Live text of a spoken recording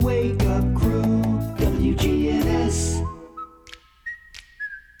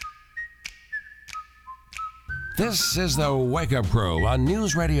This is the Wake Up Crew on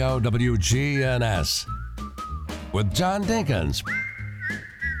News Radio WGNS with John Dinkins,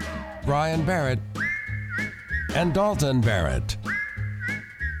 Brian Barrett, and Dalton Barrett.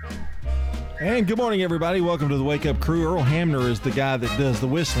 And good morning, everybody. Welcome to the Wake Up Crew. Earl Hamner is the guy that does the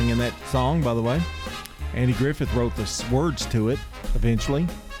whistling in that song, by the way. Andy Griffith wrote the words to it eventually.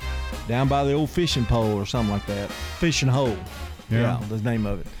 Down by the old fishing pole or something like that. Fishing hole. Yeah, the name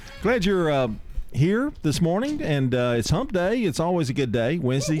of it. Glad you're here this morning, and it's hump day. It's always a good day.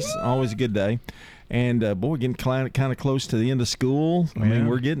 Wednesday's always a good day. And, boy, getting kind of close to the end of school. I mean,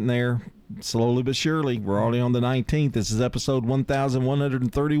 we're getting there slowly but surely. We're already on the 19th. This is episode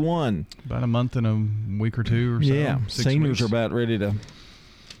 1131. About a month and a week or two or so. Yeah, 6 seniors weeks. are about ready to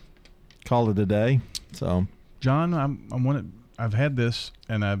call it a day. So, John, I've had this,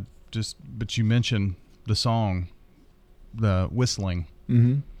 and but you mentioned the song, the whistling.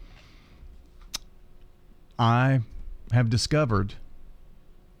 mm-hmm. I have discovered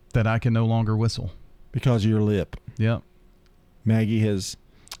that I can no longer whistle. Because of your lip. Yep. Maggie has,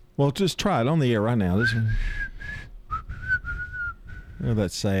 well, just try it on the air right now. This is, oh,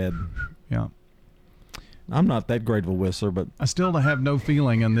 that's sad. Yeah. I'm not that great of a whistler, but I still have no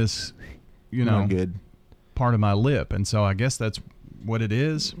feeling in this, not good. part of my lip, and so I guess that's what it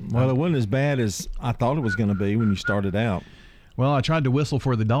is. Well, it wasn't as bad as I thought it was going to be when you started out. Well, I tried to whistle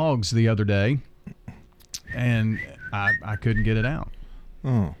for the dogs the other day, and I couldn't get it out.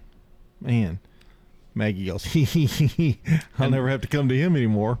 Oh, man. Maggie goes, I'll never have to come to him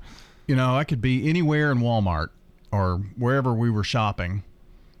anymore. You know, I could be anywhere in Walmart or wherever we were shopping,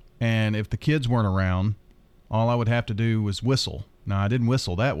 and if the kids weren't around, all I would have to do was whistle. Now, I didn't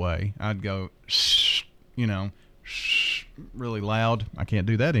whistle that way. I'd go, shh, shh, really loud. I can't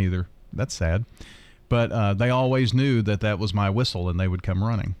do that either. That's sad. But they always knew that was my whistle, and they would come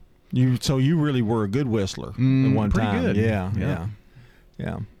running. So you really were a good whistler at one pretty time. good.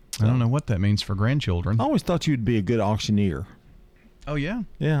 Yeah. I don't know what that means for grandchildren. I always thought you'd be a good auctioneer. Oh, yeah?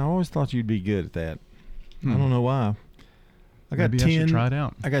 Yeah, I always thought you'd be good at that. I don't know why. Maybe I should try it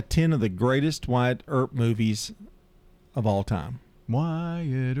out. I got 10 of the greatest Wyatt Earp movies of all time.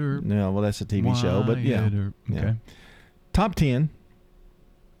 Wyatt Earp. No, well, that's a TV show, but yeah. Wyatt Earp. Okay. Yeah. Top 10.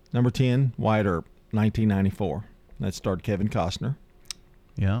 Number 10, Wyatt Earp, 1994. That starred Kevin Costner.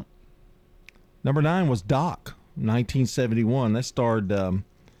 Yeah. Number 9 was Doc, 1971. That starred,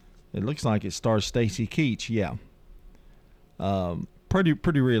 it looks like it stars Stacy Keach. Yeah.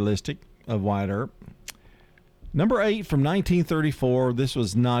 Pretty realistic of Wyatt Earp. Number 8 from 1934. This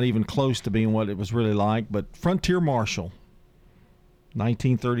was not even close to being what it was really like, but Frontier Marshal,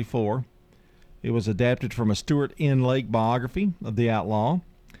 1934. It was adapted from a Stuart N. Lake biography of the outlaw.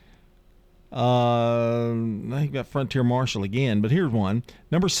 I got Frontier Marshal again, but here's one.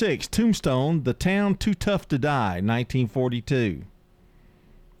 Number 6, Tombstone, The Town Too Tough to Die, 1942.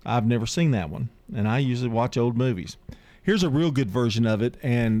 I've never seen that one, and I usually watch old movies. Here's a real good version of it,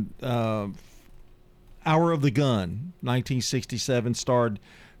 and Hour of the Gun, 1967, starred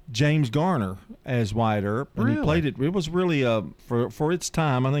James Garner as Wyatt Earp, and he played it. It was really for its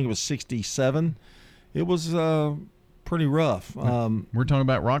time. I think it was 67. It was pretty rough. We're talking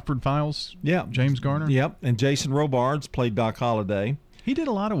about Rockford Files. Yeah, James Garner. Yep, and Jason Robards played Doc Holliday. He did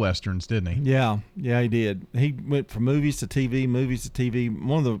a lot of westerns, didn't he? Yeah, he did. He went from movies to TV.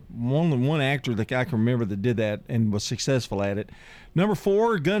 One actor that I can remember that did that and was successful at it. Number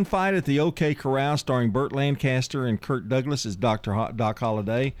 4, Gunfight at the OK Corral, starring Burt Lancaster and Kirk Douglas as Doc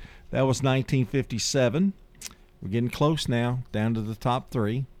Holliday. That was 1957. We're getting close now, down to the top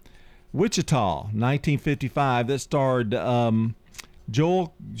 3. Wichita, 1955. That starred Joel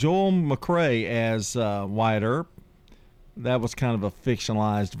McCrea as Wyatt Earp. That was kind of a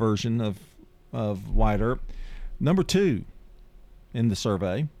fictionalized version of Wyatt Earp. Number 2 in the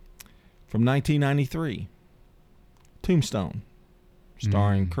survey from 1993, Tombstone,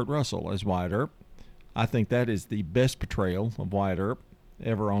 starring Kurt Russell as Wyatt Earp. I think that is the best portrayal of Wyatt Earp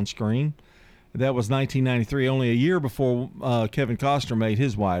ever on screen. That was 1993, only a year before Kevin Costner made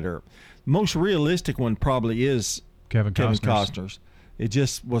his Wyatt Earp. The most realistic one probably is Kevin Costner's.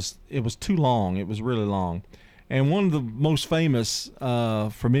 It was too long. It was really long. And one of the most famous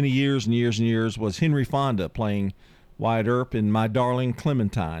for many years and years and years was Henry Fonda playing Wyatt Earp in My Darling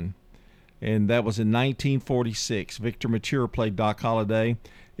Clementine. And that was in 1946. Victor Mature played Doc Holliday.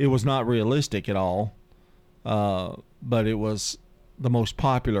 It was not realistic at all, but it was the most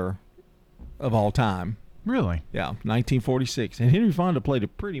popular of all time. Really? Yeah, 1946. And Henry Fonda played a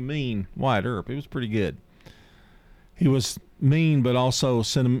pretty mean Wyatt Earp. It was pretty good. He was mean, but also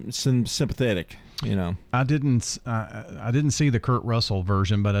sympathetic. You know, I didn't see the Kurt Russell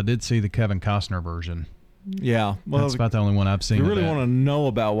version, but I did see the Kevin Costner version. Yeah, well, that's about the only one I've seen. If you really want to know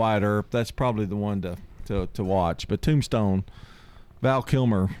about Wyatt Earp, that's probably the one to watch. But Tombstone, Val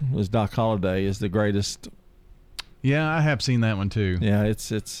Kilmer as Doc Holliday is the greatest. Yeah, I have seen that one too. Yeah,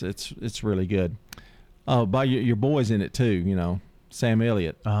 it's really good. By your boys in it too, Sam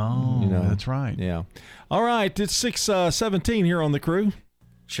Elliott. Oh, that's right. Yeah. All right, it's 6:17 here on the Crew.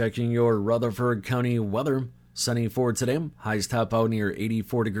 Checking your Rutherford County weather. Sunny for today. Highs top out near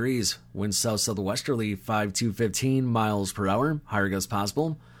 84 degrees. Winds south-southwesterly 5 to 15 miles per hour. Higher gusts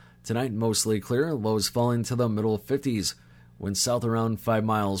possible. Tonight, mostly clear. Lows falling to the middle 50s. Winds south around 5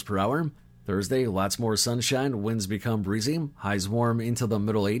 miles per hour. Thursday, lots more sunshine. Winds become breezy. Highs warm into the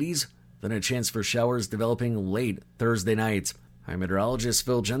middle 80s. Then a chance for showers developing late Thursday night. I'm meteorologist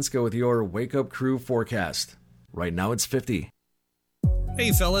Phil Jensko with your Wake Up Crew forecast. Right now, it's 50.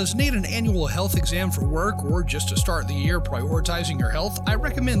 Hey fellas, need an annual health exam for work or just to start the year prioritizing your health? I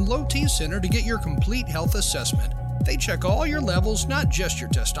recommend Low T Center to get your complete health assessment. They check all your levels, not just your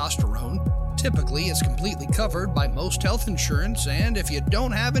testosterone. Typically, it's completely covered by most health insurance, and if you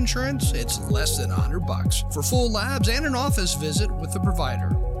don't have insurance, it's less than $100 for full labs and an office visit with the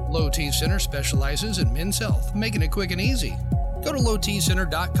provider. Low T Center specializes in men's health, making it quick and easy. Go to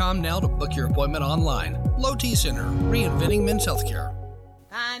lowtcenter.com now to book your appointment online. Low T Center, reinventing men's healthcare.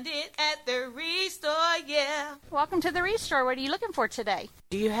 Find it at the Restore, yeah. Welcome to the Restore. What are you looking for today?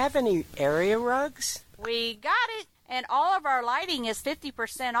 Do you have any area rugs? We got it. And all of our lighting is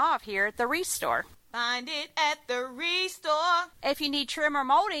 50% off here at the Restore. Find it at the Restore. If you need trim or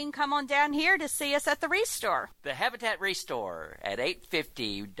molding, come on down here to see us at the Restore. The Habitat Restore at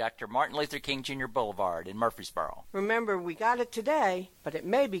 850 Dr. Martin Luther King Jr. Boulevard in Murfreesboro. Remember, we got it today, but it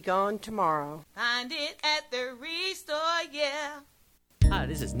may be gone tomorrow. Find it at the Restore, yeah. Hi,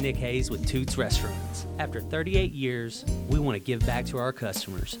 this is Nick Hayes with Toots Restaurants. After 38 years, we want to give back to our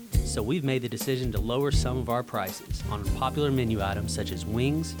customers. So we've made the decision to lower some of our prices on popular menu items such as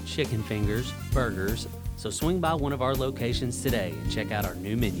wings, chicken fingers, burgers. So swing by one of our locations today and check out our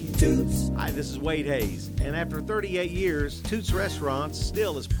new menu. Toots! Hi, this is Wade Hayes. And after 38 years, Toots Restaurants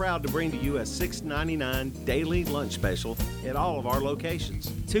still is proud to bring to you a $6.99 daily lunch special at all of our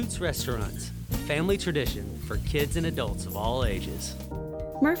locations. Toots Restaurants, family tradition for kids and adults of all ages.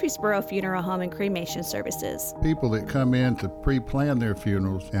 Murfreesboro Funeral Home and Cremation Services. People that come in to pre-plan their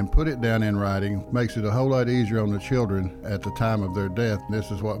funerals and put it down in writing makes it a whole lot easier on the children at the time of their death.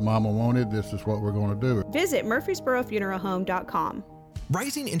 This is what Mama wanted. This is what we're going to do. Visit murfreesborofuneralhome.com.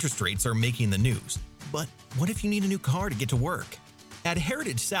 Rising interest rates are making the news, but what if you need a new car to get to work? At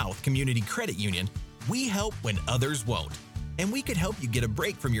Heritage South Community Credit Union, we help when others won't. And we could help you get a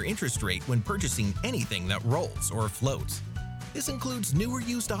break from your interest rate when purchasing anything that rolls or floats. This includes new or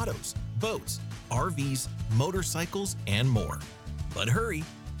used autos, boats, RVs, motorcycles, and more. But hurry,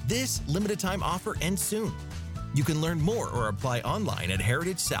 this limited time offer ends soon. You can learn more or apply online at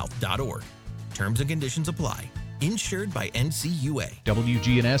heritagesouth.org. Terms and conditions apply. Insured by NCUA.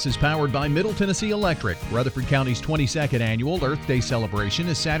 WGNS is powered by Middle Tennessee Electric. Rutherford County's 22nd annual Earth Day celebration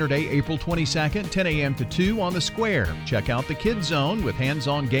is Saturday, April 22nd, 10 a.m. to 2 on the Square. Check out the Kids Zone with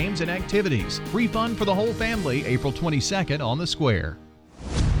hands-on games and activities. Free fun for the whole family, April 22nd on the Square.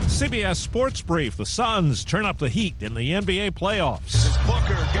 CBS Sports Brief. The Suns turn up the heat in the NBA playoffs. As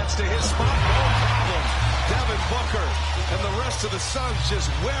Booker gets to his spot, no problem. Devin Booker and the rest of the Suns just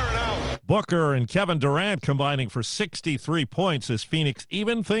wearing out. Booker and Kevin Durant combining for 63 points as Phoenix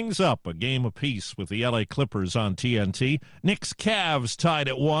even things up a game apiece with the LA Clippers on TNT. Knicks Cavs tied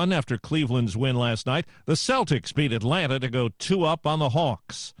at 1 after Cleveland's win last night. The Celtics beat Atlanta to go 2-up on the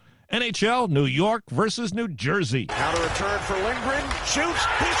Hawks. NHL, New York versus New Jersey. Counter return for Lindgren. Shoots.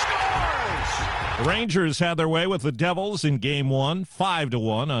 He scores! The Rangers had their way with the Devils in Game 1,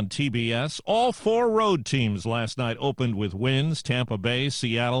 5-1 on TBS. All four road teams last night opened with wins, Tampa Bay,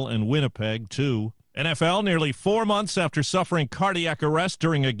 Seattle, and Winnipeg, too. NFL, nearly 4 months after suffering cardiac arrest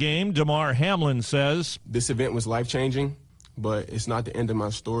during a game, Damar Hamlin says, "This event was life-changing, but it's not the end of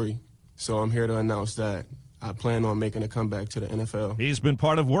my story. So I'm here to announce that I plan on making a comeback to the NFL." He's been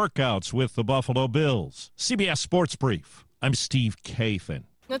part of workouts with the Buffalo Bills. CBS Sports Brief. I'm Steve Kathan.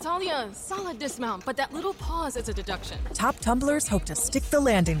 Natalia, solid dismount, but that little pause is a deduction. Top tumblers hope to stick the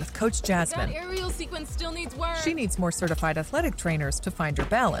landing with Coach Jasmine. That aerial sequence still needs work. She needs more certified athletic trainers to find her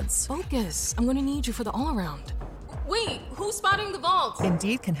balance. Focus. I'm going to need you for the all-around. Wait, who's spotting the vault?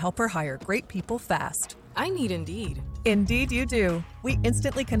 Indeed can help her hire great people fast. I need Indeed. Indeed you do. We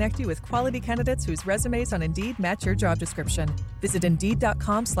instantly connect you with quality candidates whose resumes on Indeed match your job description. Visit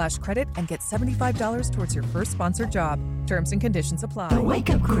Indeed.com/credit and get $75 towards your first sponsored job. Terms and conditions apply. The Wake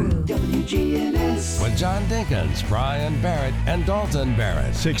Up Crew, WGNS. With John Dinkins, Brian Barrett, and Dalton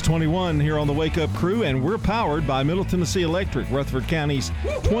Barrett. 621 here on the Wake Up Crew, and we're powered by Middle Tennessee Electric. Rutherford County's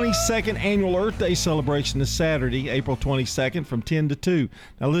 22nd annual Earth Day celebration is Saturday, April 22nd from 10 to 2.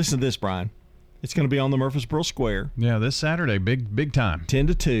 Now listen to this, Brian. It's going to be on the Murfreesboro Square. Yeah, this Saturday, big time. 10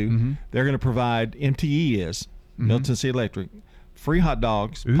 to 2. They're going to provide, MTE Middle Tennessee Electric, free hot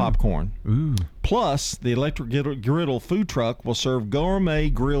dogs, popcorn. Plus, the Electric Griddle food truck will serve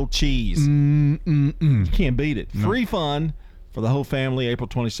gourmet grilled cheese. You can't beat it. No. Free fun for the whole family, April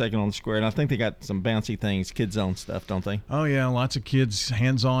 22nd on the Square. And I think they got some bouncy things, Kids Zone stuff, don't they? Oh, yeah, lots of kids'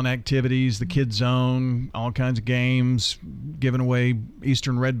 hands-on activities, the Kids Zone, all kinds of games, giving away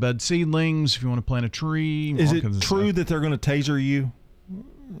Eastern Redbud seedlings if you want to plant a tree. Is it true that they're going to taser you?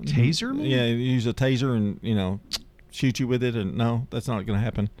 Taser me? Yeah, use a taser and, shoot you with it, and no, that's not going to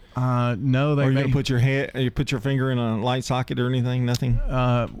happen. No, they Or you may going to put your finger in a light socket or anything? Nothing?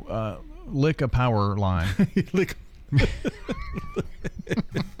 lick a power line.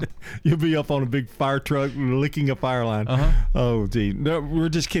 You'll be up on a big fire truck licking a fire line. Oh, gee. No, we're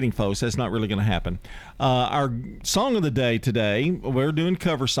just kidding, folks. That's not really going to happen. Our song of the day today, we're doing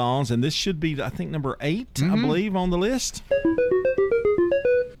cover songs, and this should be, I think, number 8, I believe, on the list.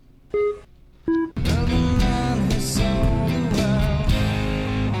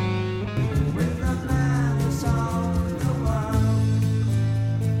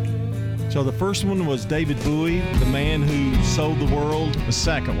 So the first one was David Bowie, the man who sold the world. The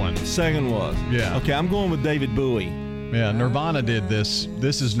second one. The second was. Yeah. Okay, I'm going with David Bowie. Yeah, Nirvana did this.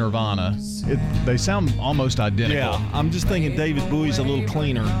 This is Nirvana. They sound almost identical. Yeah, I'm just thinking David Bowie's a little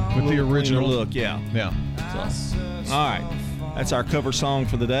cleaner. With the original look, yeah. Yeah. So, all right, that's our cover song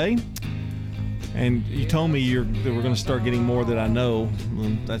for the day. And you told me that we're going to start getting more that I know.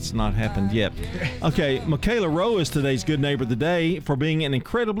 Well, that's not happened yet. Okay, Michaela Rowe is today's Good Neighbor of the Day for being an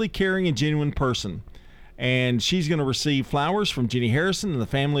incredibly caring and genuine person. And she's going to receive flowers from Jenny Harrison and the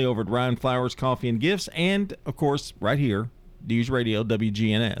family over at Ryan Flowers Coffee and Gifts. And, of course, right here, News Radio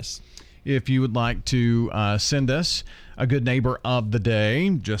WGNS. If you would like to send us a Good Neighbor of the Day,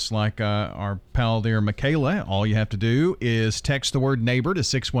 just like our pal there, Michaela, all you have to do is text the word neighbor to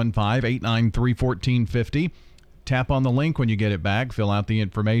 615-893-1450. Tap on the link when you get it back. Fill out the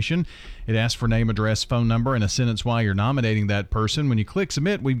information. It asks for name, address, phone number, and a sentence why you're nominating that person. When you click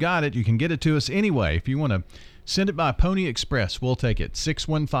submit, we've got it. You can get it to us anyway. If you want to send it by Pony Express, we'll take it.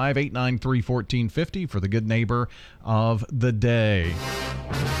 615-893-1450 for the Good Neighbor of the Day.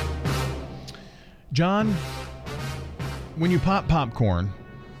 John, when you pop popcorn,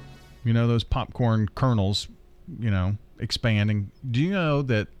 those popcorn kernels, expanding, do you know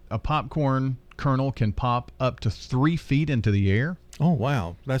that a popcorn kernel can pop up to 3 feet into the air? Oh,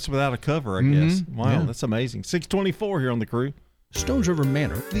 wow. That's without a cover, I guess. Wow, Yeah. That's amazing. 624 here on the crew. Stones River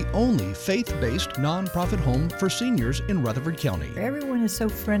Manor, the only faith-based nonprofit home for seniors in Rutherford County. Everyone is so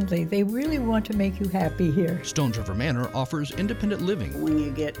friendly. They really want to make you happy here. Stones River Manor offers independent living. When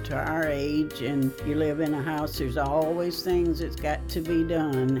you get to our age and you live in a house, there's always things that's got to be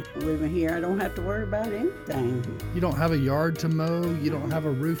done. Living here, I don't have to worry about anything. You don't have a yard to mow, you don't have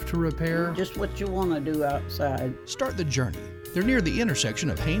a roof to repair. Just what you want to do outside. Start the journey. They're near the intersection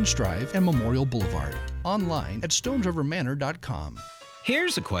of Haynes Drive and Memorial Boulevard. Online at stonesrivermanor.com.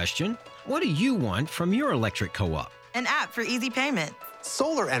 Here's a question. What do you want from your electric co-op? An app for easy payment.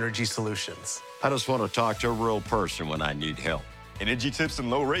 Solar energy solutions. I just want to talk to a real person when I need help. Energy tips and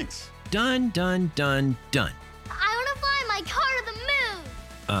low rates. Done, done, done, done. I want to fly my car to the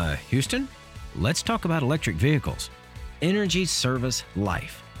moon. Houston, let's talk about electric vehicles. Energy Service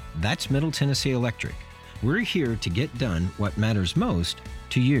Life. That's Middle Tennessee Electric. We're here to get done what matters most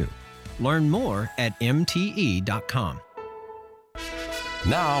to you. Learn more at mte.com.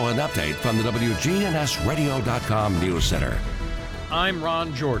 Now an update from the WGNSradio.com News Center. I'm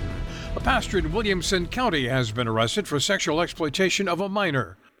Ron Jordan. A pastor in Williamson County has been arrested for sexual exploitation of a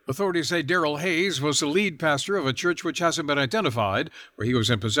minor. Authorities say Daryl Hayes was the lead pastor of a church which hasn't been identified, where he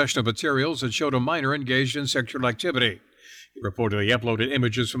was in possession of materials that showed a minor engaged in sexual activity. He reportedly uploaded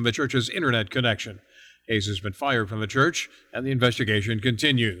images from the church's internet connection. Hayes has been fired from the church, and the investigation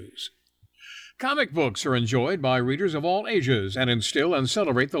continues. Comic books are enjoyed by readers of all ages and instill and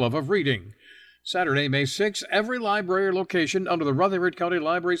celebrate the love of reading. Saturday, May 6th, every library location under the Rutherford County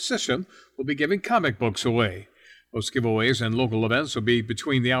Library System will be giving comic books away. Most giveaways and local events will be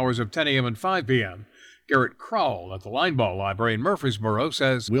between the hours of 10 a.m. and 5 p.m. Garrett Crowell at the Lineball Library in Murfreesboro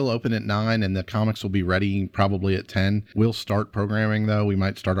says, "We'll open at 9 and the comics will be ready probably at 10. We'll start programming, though. We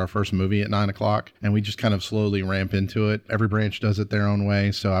might start our first movie at 9 o'clock, and we just kind of slowly ramp into it. Every branch does it their own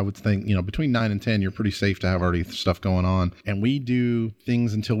way, so I would think, between 9 and 10, you're pretty safe to have already stuff going on. And we do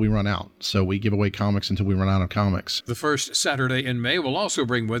things until we run out, so we give away comics until we run out of comics." The first Saturday in May will also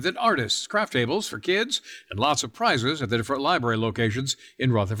bring with it artists, craft tables for kids, and lots of prizes at the different library locations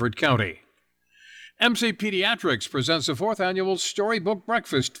in Rutherford County. MC Pediatrics presents the 4th annual Storybook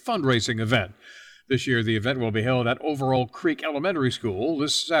Breakfast fundraising event. This year, the event will be held at Overall Creek Elementary School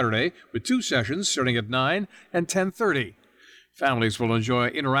this Saturday with 2 sessions starting at 9 and 10:30. Families will enjoy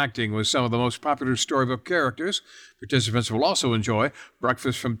interacting with some of the most popular storybook characters. Participants will also enjoy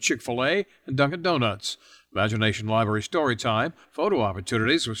breakfast from Chick-fil-A and Dunkin' Donuts, Imagination Library story time, photo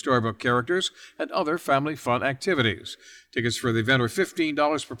opportunities with storybook characters, and other family fun activities. Tickets for the event are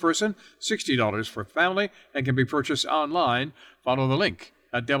 $15 per person, $60 per family, and can be purchased online. Follow the link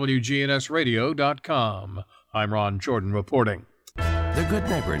at WGNSradio.com. I'm Ron Jordan reporting. The Good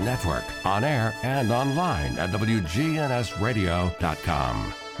Neighbor Network, on air and online at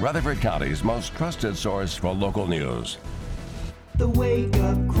WGNSradio.com. Rutherford County's most trusted source for local news. The Wake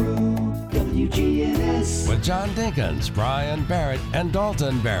Up Crew, WGNS. With John Dinkins, Brian Barrett, and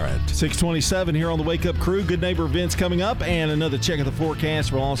Dalton Barrett. 627 here on the Wake Up Crew. Good Neighbor events coming up, and another check of the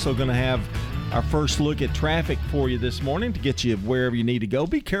forecast. We're also going to have our first look at traffic for you this morning to get you wherever you need to go.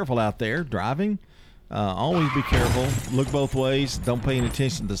 Be careful out there driving. Always be careful. Look both ways. Don't pay any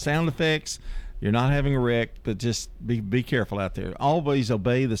attention to the sound effects. You're not having a wreck, but just be careful out there. Always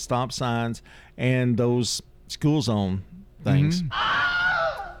obey the stop signs and those school zone things.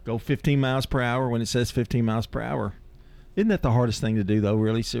 Go 15 miles per hour when it says 15 miles per hour. Isn't that the hardest thing to do, though,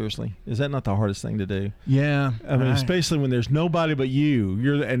 really? Seriously? Is that not the hardest thing to do? Yeah. I mean, especially when there's nobody but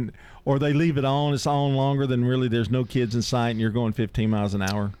you. Or they leave it on. It's on longer than really there's no kids in sight, and you're going 15 miles an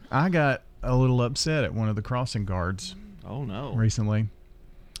hour. I got a little upset at one of the crossing guards. Oh, no. Recently.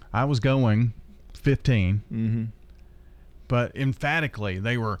 I was going 15. Mm-hmm. But emphatically,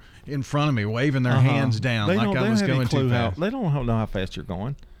 they were in front of me, waving their hands down like I was going too fast. They don't know how fast you're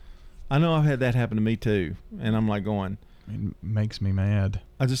going. I know I've had that happen to me too, and I'm like going. It makes me mad.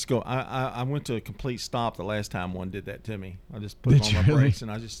 I just go. I went to a complete stop the last time one did that to me. I just put on my brakes and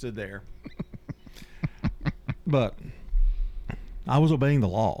I just stood there. But I was obeying the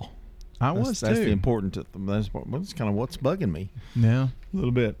law. That's the important. That's kind of what's bugging me. Yeah, a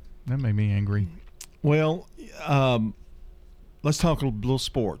little bit. That made me angry. Well, let's talk a little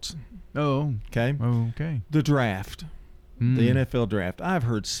sports. Oh, okay. Okay. The draft. The NFL draft. I've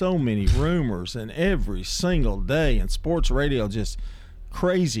heard so many rumors, and every single day in sports radio, just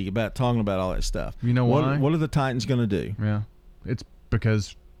crazy about talking about all that stuff. You know why? What are the Titans going to do? Yeah, it's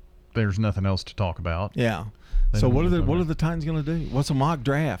because there's nothing else to talk about. Yeah. So what are the Titans going to do? What's a mock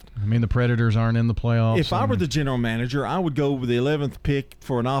draft? I mean, the Predators aren't in the playoffs. If I were the general manager, I would go with the 11th pick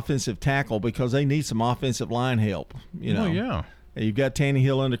for an offensive tackle because they need some offensive line help. You know. Oh yeah. You've got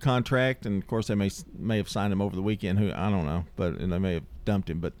Tannehill under contract, and of course they may have signed him over the weekend. Who I don't know, and they may have dumped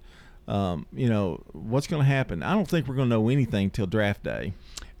him. But what's going to happen? I don't think we're going to know anything till draft day.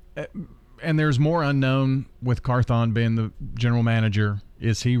 And there's more unknown with Carthon being the general manager.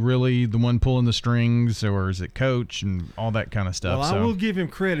 Is he really the one pulling the strings, or is it coach and all that kind of stuff? Well, I will give him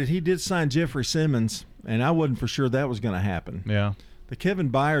credit. He did sign Jeffrey Simmons, and I wasn't for sure that was going to happen. Yeah. The Kevin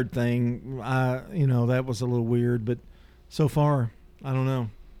Byard thing, that was a little weird, but so far, I don't know.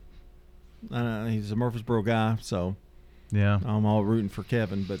 He's a Murfreesboro guy, so yeah, I'm all rooting for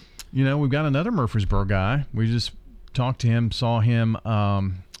Kevin. But we've got another Murfreesboro guy. We just talked to him, saw him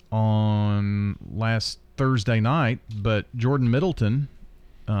on last Thursday night. But Jordan Middleton,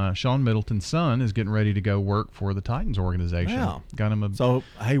 Sean Middleton's son, is getting ready to go work for the Titans organization. Yeah, got him a we'll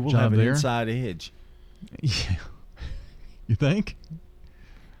have an inside edge. Yeah, you think?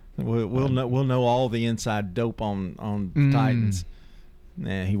 We'll know all the inside dope on the Titans.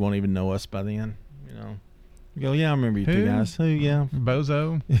 Nah, he won't even know us by then. You go, yeah, I remember you two guys. Who? Yeah,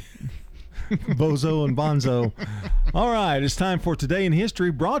 Bozo, Bozo and Bonzo. All right, it's time for Today in History,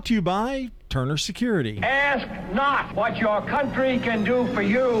 brought to you by Turner Security. Ask not what your country can do for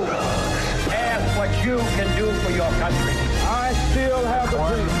you. Ask what you can do for your country. I still have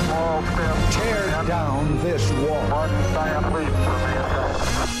a dream. Tear down this wall.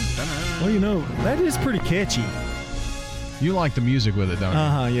 Well, that is pretty catchy. You like the music with it, don't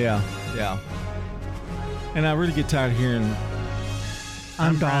you? Yeah. And I really get tired of hearing.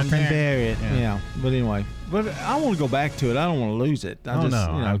 I'm Dalton Barrett. Yeah. But anyway, I want to go back to it. I don't want to lose it.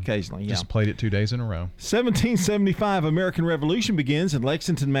 Occasionally. Just played it 2 days in a row. 1775 American Revolution begins in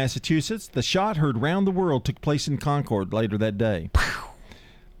Lexington, Massachusetts. The shot heard round the world took place in Concord later that day.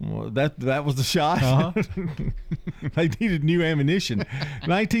 Well, that was the shot. Uh-huh. They needed new ammunition.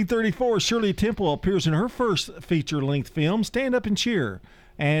 1934, Shirley Temple appears in her first feature-length film, Stand Up and Cheer,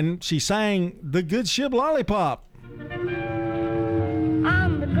 and she sang The Good Ship Lollipop.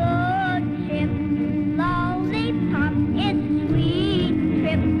 On the good ship, lollipop, it's a sweet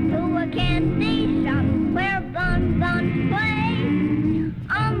trip to a candy shop where bonbons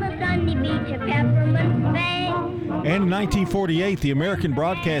play on the sunny beach of Peppermint Bay. And in 1948, the American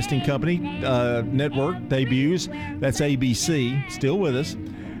Broadcasting Company network debuts. That's ABC, still with us.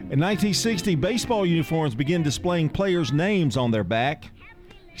 In 1960, baseball uniforms begin displaying players' names on their back,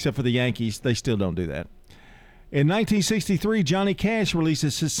 except for the Yankees. They still don't do that. In 1963, Johnny Cash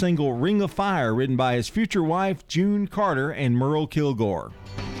releases his single Ring of Fire, written by his future wife, June Carter, and Merle Kilgore.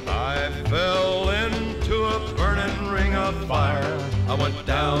 I fell into a burning ring of fire. I went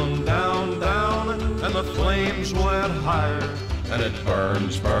down, down, down, and the flames went higher. And it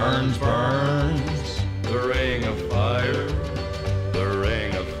burns, burns, burns, the ring of fire, the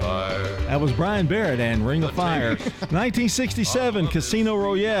ring of fire. That was Brian Barrett and Ring of Fire. 1967, Casino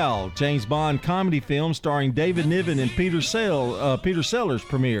Royale, James Bond comedy film starring David Niven and Peter Sellers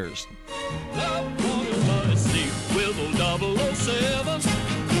premieres.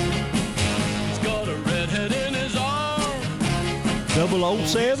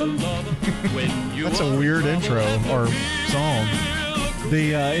 007? That's a weird intro or song.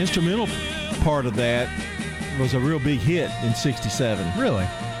 The instrumental part of that was a real big hit in 67. Really?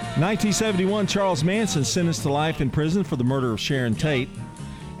 1971, Charles Manson sentenced to life in prison for the murder of Sharon Tate.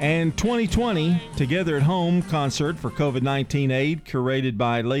 And 2020, Together at Home concert for COVID-19 aid, curated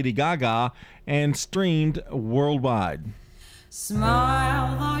by Lady Gaga and streamed worldwide.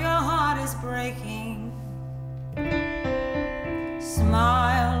 Smile though your heart is breaking.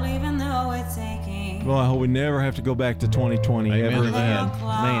 Smile even though it's aching. Well, I hope we never have to go back to 2020 ever again.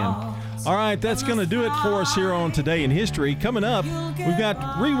 Man. All right, that's going to do it for us here on Today in History. Coming up, we've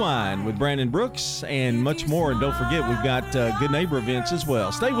got Rewind with Brandon Brooks and much more. And don't forget, we've got Good Neighbor events as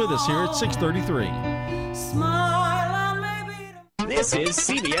well. Stay with us here at 6:33. This is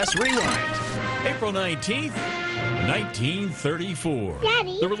CBS Rewind. April 19th, 1934.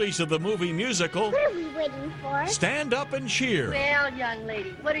 Daddy? The release of the movie musical What are we waiting for? Stand Up and Cheer. Well, young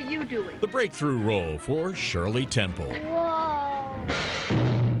lady, what are you doing? The breakthrough role for Shirley Temple. Whoa.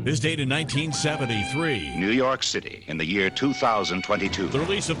 This date in 1973. New York City in the year 2022. The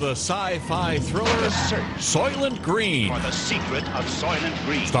release of the sci-fi thriller Soylent Green. For the secret of Soylent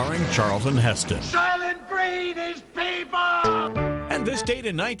Green. Starring Charlton Heston. Soylent Green is people! And this date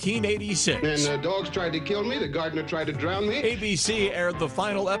in 1986. And dogs tried to kill me, the gardener tried to drown me. ABC aired the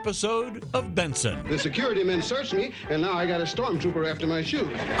final episode of Benson. The security men searched me, and now I got a stormtrooper after my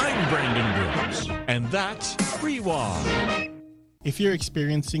shoes. I'm Brandon Brooks, and that's Rewind. If you're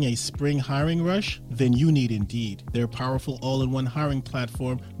experiencing a spring hiring rush, then you need Indeed. Their powerful all-in-one hiring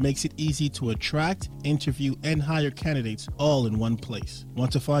platform makes it easy to attract, interview, and hire candidates all in one place.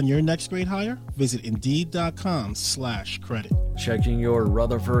 Want to find your next great hire? Visit Indeed.com/credit. Checking your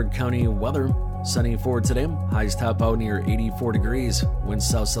Rutherford County weather. Sunny for today. Highs top out near 84 degrees. Winds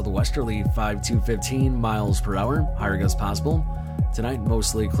south-southwesterly 5 to 15 miles per hour. Higher gusts possible. Tonight,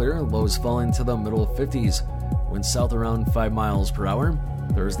 mostly clear. Lows fall into the middle 50s. Winds south around 5 miles per hour.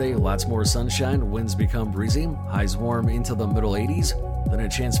 Thursday, lots more sunshine. Winds become breezy. Highs warm into the middle 80s. Then a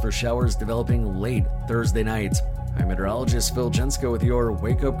chance for showers developing late Thursday night. I'm meteorologist Phil Jensko with your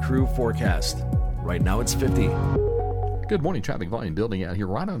Wake Up Crew forecast. Right now it's 50. Good morning. Traffic volume building out here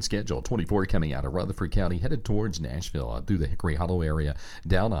right on schedule. 24 coming out of Rutherford County, headed towards Nashville through the Hickory Hollow area,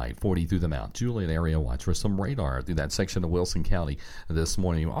 down I-40 through the Mount Juliet area. Watch for some radar through that section of Wilson County this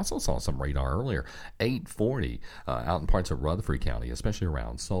morning. We also saw some radar earlier. 840 out in parts of Rutherford County, especially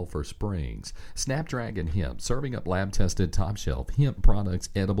around Sulphur Springs. Snapdragon Hemp, serving up lab-tested top-shelf hemp products,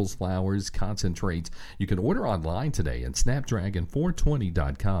 edibles, flowers, concentrates. You can order online today at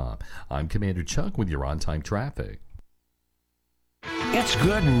snapdragon420.com. I'm Commander Chuck with your on-time traffic. It's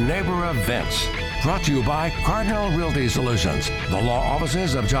Good Neighbor Events, brought to you by Cardinal Realty Solutions, the law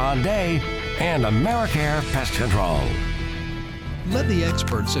offices of John Day, and AmeriCare Pest Control. Let the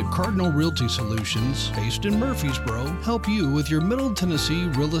experts at Cardinal Realty Solutions, based in Murfreesboro, help you with your Middle Tennessee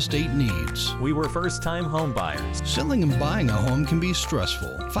real estate needs. We were first-time home buyers. Selling and buying a home can be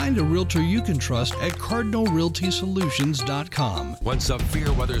stressful. Find a realtor you can trust at CardinalRealtySolutions.com. When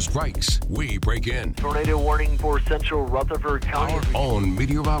severe weather strikes, we break in. Tornado warning for central Rutherford County. Our own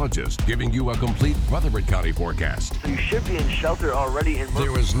meteorologist giving you a complete Rutherford County forecast. So you should be in shelter already in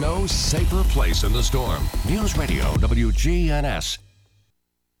There is no safer place in the storm. News Radio WGNS.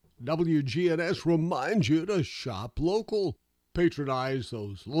 WGNS reminds you to shop local. Patronize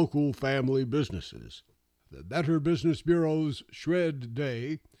those local family businesses. The Better Business Bureau's Shred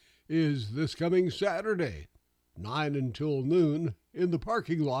Day is this coming Saturday, 9 until noon, in the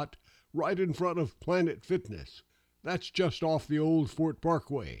parking lot right in front of Planet Fitness. That's just off the old Fort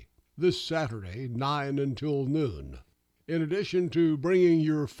Parkway. This Saturday, 9 until noon. In addition to bringing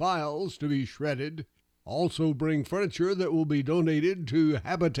your files to be shredded, also bring furniture that will be donated to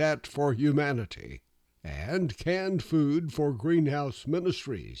Habitat for Humanity and canned food for Greenhouse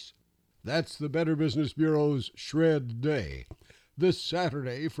Ministries. That's the Better Business Bureau's Shred Day, this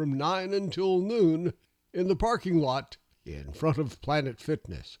Saturday from 9 until noon in the parking lot in front of Planet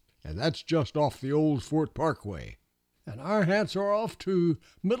Fitness. And that's just off the old Fort Parkway. And our hats are off to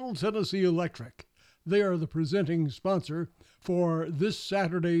Middle Tennessee Electric. They are the presenting sponsor for this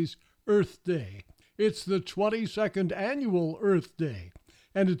Saturday's Earth Day. It's the 22nd annual Earth Day,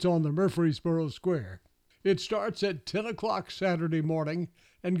 and it's on the Murfreesboro Square. It starts at 10 o'clock Saturday morning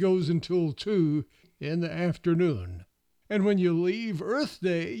and goes until 2 in the afternoon. And when you leave Earth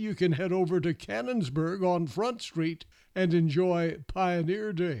Day, you can head over to Cannonsburg on Front Street and enjoy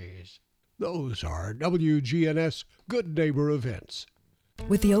Pioneer Days. Those are WGNS Good Neighbor events.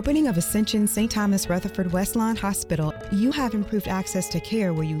 With the opening of Ascension St. Thomas Rutherford Westlawn Hospital, you have improved access to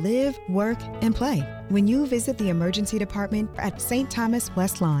care where you live, work, and play. When you visit the emergency department at St. Thomas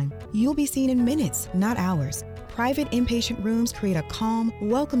Westlawn, you'll be seen in minutes, not hours. Private inpatient rooms create a calm,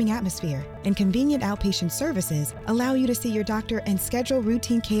 welcoming atmosphere, and convenient outpatient services allow you to see your doctor and schedule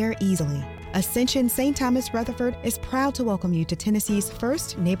routine care easily. Ascension St. Thomas Rutherford is proud to welcome you to Tennessee's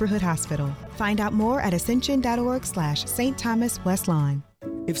first neighborhood hospital. Find out more at ascension.org/St. Thomas Westlawn.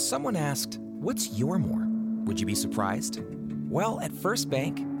 If someone asked, "What's your more?" would you be surprised? Well, at First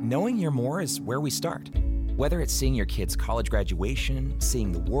Bank, knowing your more is where we start. Whether it's seeing your kid's college graduation,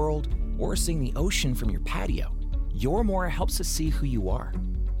 seeing the world, or seeing the ocean from your patio, your more helps us see who you are.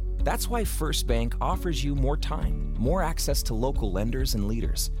 That's why First Bank offers you more time, more access to local lenders and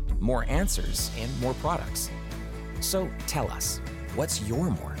leaders, more answers, and more products. So tell us, what's your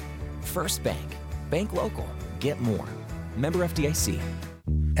more? First Bank. Bank local. Get more. Member FDIC.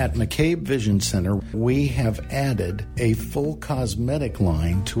 At McCabe Vision Center, we have added a full cosmetic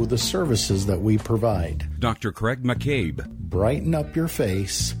line to the services that we provide. Dr. Craig McCabe. Brighten up your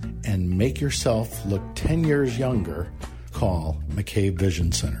face and make yourself look 10 years younger. Call McCabe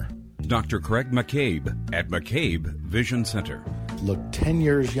Vision Center. Dr. Craig McCabe at McCabe Vision Center. Look 10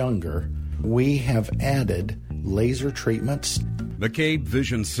 years younger. We have added laser treatments. McCabe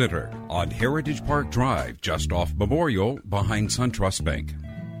Vision Center on Heritage Park Drive, just off Memorial, behind SunTrust Bank.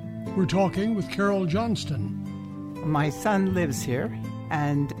 We're talking with Carol Johnston. My son lives here,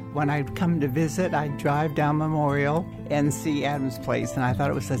 and when I'd come to visit, I'd drive down Memorial and see Adams Place, and I thought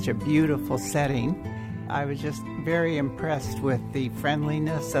it was such a beautiful setting. I was just very impressed with the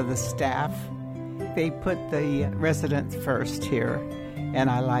friendliness of the staff. They put the residents first here, and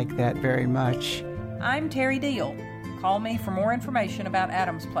I like that very much. I'm Terry Deal. Call me for more information about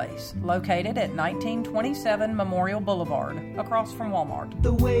Adams Place, located at 1927 Memorial Boulevard, across from Walmart.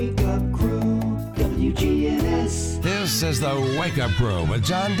 The Wake Up Crew, WGNS. This is the Wake Up Crew with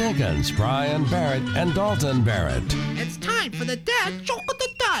John Dinkins, Brian Barrett, and Dalton Barrett. It's time for the dad joke of the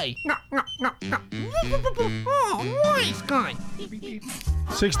day. Oh, nice guy.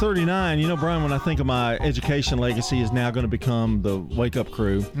 6:39. You know, Brian, when I think of my education legacy is now going to become the Wake Up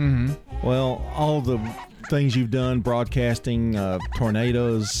Crew. Mm-hmm. Well, all the things you've done, broadcasting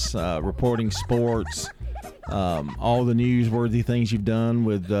tornadoes, reporting sports, all the newsworthy things you've done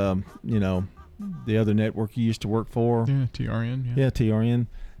with, the other network you used to work for. Yeah, TRN. Yeah, TRN.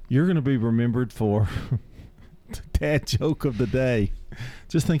 You're going to be remembered for the dad joke of the day.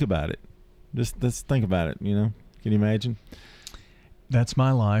 Just think about it. Just think about it, you know. Can you imagine? That's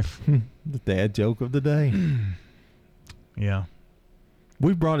my life. The dad joke of the day. Yeah.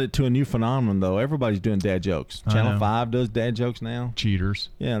 We've brought it to a new phenomenon, though. Everybody's doing dad jokes. Channel 5 does dad jokes now. Cheaters.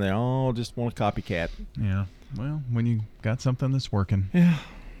 Yeah, they all just want to copycat. Yeah. Well, when you got something that's working. Yeah.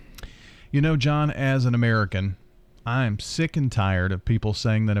 You know, John, as an American, I am sick and tired of people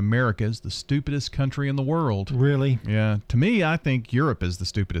saying that America is the stupidest country in the world. Really? Yeah. To me, I think Europe is the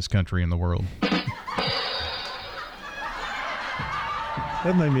stupidest country in the world.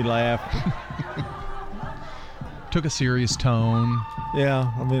 That made me laugh. Took a serious tone.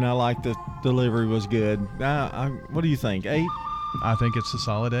 Yeah, I mean, I like the delivery was good. What do you think? 8? I think it's a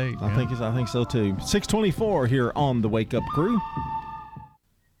solid 8. I think so too. 6:24 here on the Wake Up Crew.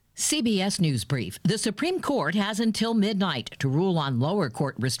 CBS News Brief. The Supreme Court has until midnight to rule on lower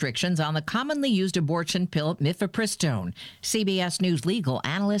court restrictions on the commonly used abortion pill mifepristone. CBS News legal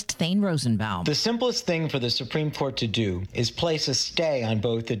analyst Thane Rosenbaum. The simplest thing for the Supreme Court to do is place a stay on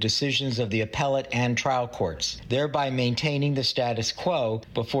both the decisions of the appellate and trial courts, thereby maintaining the status quo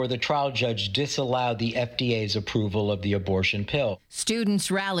before the trial judge disallowed the FDA's approval of the abortion pill. Students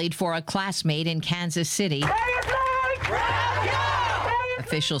rallied for a classmate in Kansas City.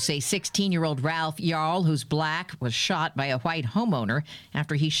 Officials say 16-year-old Ralph Yarl, who's black, was shot by a white homeowner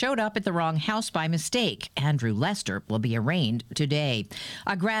after he showed up at the wrong house by mistake. Andrew Lester will be arraigned today.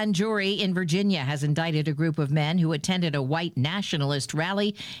 A grand jury in Virginia has indicted a group of men who attended a white nationalist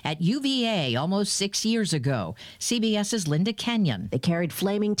rally at UVA almost 6 years ago. CBS's Linda Kenyon. They carried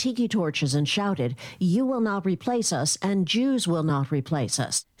flaming tiki torches and shouted, "You will not replace us, and Jews will not replace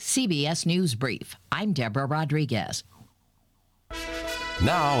us." CBS News Brief. I'm Deborah Rodriguez.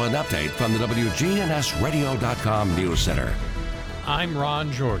 Now an update from the WGNSradio.com News Center. I'm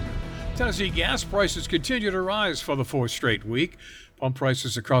Ron Jordan. Tennessee gas prices continue to rise for the fourth straight week. Pump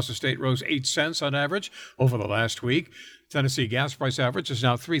prices across the state rose 8 cents on average over the last week. Tennessee gas price average is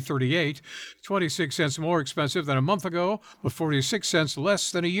now $3.38, 26 cents more expensive than a month ago, but 46 cents less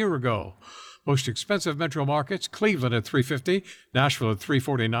than a year ago. Most expensive metro markets, Cleveland at $3.50, Nashville at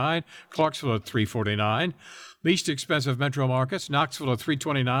 $3.49, Clarksville at $3.49. Least expensive metro markets, Knoxville at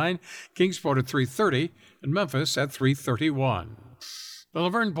 $3.29, Kingsport at $3.30, and Memphis at $3.31. The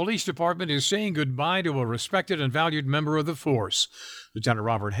Laverne Police Department is saying goodbye to a respected and valued member of the force. Lieutenant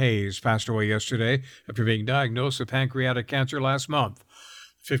Robert Hayes passed away yesterday after being diagnosed with pancreatic cancer last month.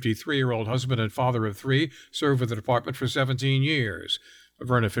 The 53-year-old husband and father of 3 served with the department for 17 years.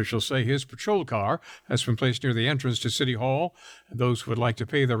 Laverne officials say his patrol car has been placed near the entrance to City Hall, and those who would like to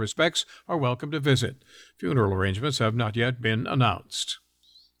pay their respects are welcome to visit. Funeral arrangements have not yet been announced.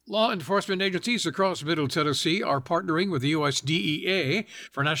 Law enforcement agencies across Middle Tennessee are partnering with the U.S. DEA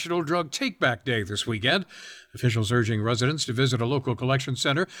for National Drug Take-Back Day this weekend. Officials urging residents to visit a local collection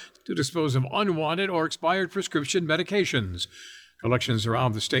center to dispose of unwanted or expired prescription medications. Collections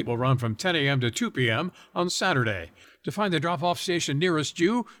around the state will run from 10 a.m. to 2 p.m. on Saturday. To find the drop-off station nearest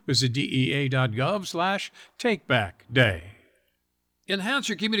you, visit dea.gov/takebackday. Enhance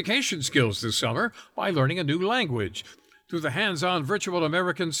your communication skills this summer by learning a new language through the hands-on virtual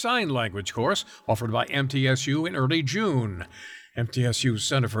American Sign Language course offered by MTSU in early June. MTSU's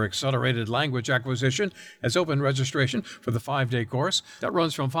Center for Accelerated Language Acquisition has opened registration for the 5-day course that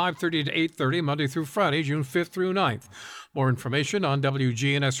runs from 5:30 to 8:30 Monday through Friday, June 5th through 9th. More information on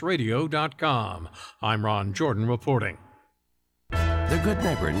WGNSradio.com. I'm Ron Jordan reporting. The Good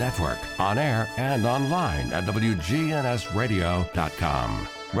Neighbor Network, on air and online at WGNSradio.com.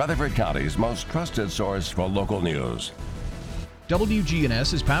 Rutherford County's most trusted source for local news.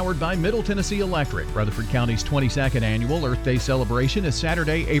 WGNS is powered by Middle Tennessee Electric. Rutherford County's 22nd annual Earth Day celebration is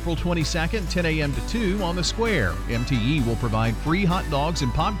Saturday, April 22nd, 10 a.m. to 2 on the square. MTE will provide free hot dogs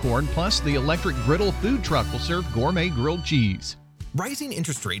and popcorn, plus the electric griddle food truck will serve gourmet grilled cheese. Rising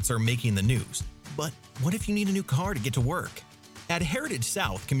interest rates are making the news, but what if you need a new car to get to work? At Heritage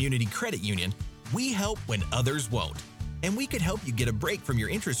South Community Credit Union, we help when others won't. And we could help you get a break from your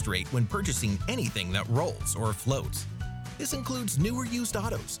interest rate when purchasing anything that rolls or floats. This includes newer used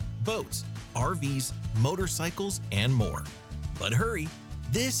autos, boats, RVs, motorcycles, and more. But hurry,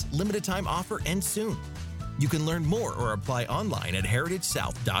 this limited time offer ends soon. You can learn more or apply online at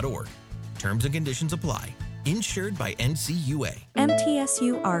heritagesouth.org. Terms and conditions apply. Insured by NCUA.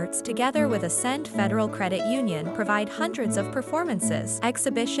 MTSU Arts, together with Ascend Federal Credit Union, provide hundreds of performances,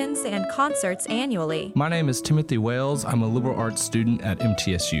 exhibitions, and concerts annually. My name is Timothy Wales. I'm a liberal arts student at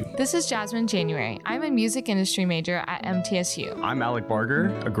MTSU. This is Jasmine January. I'm a music industry major at MTSU. I'm Alec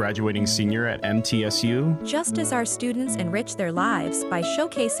Barger, a graduating senior at MTSU. Just as our students enrich their lives by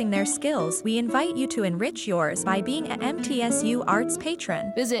showcasing their skills, we invite you to enrich yours by being an MTSU Arts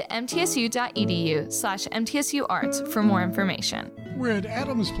patron. Visit mtsu.edu/MTSU Arts for more information. We're at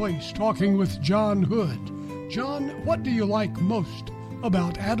Adams Place talking with John Hood. John, what do you like most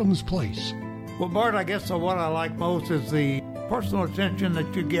about Adams Place? Well, Bart, I guess what I like most is the personal attention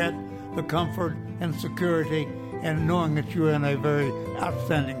that you get, the comfort and security, and knowing that you're in a very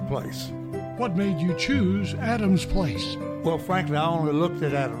outstanding place. What made you choose Adams Place? Well, frankly, I only looked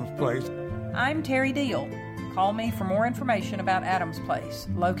at Adams Place. I'm Terry Deal. Call me for more information about Adams Place,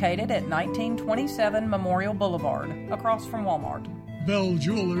 located at 1927 Memorial Boulevard, across from Walmart. Bell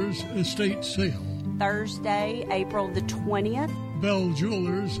Jewelers Estate Sale. Thursday, April the 20th. Bell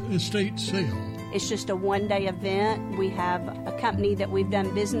Jewelers Estate Sale. It's just a one-day event. We have a company that we've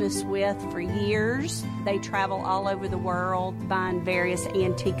done business with for years. They travel all over the world buying various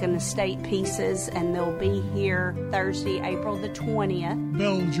antique and estate pieces, and they'll be here Thursday, April the 20th.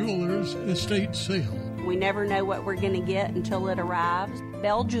 Bell Jewelers Estate Sale. We never know what we're going to get until it arrives.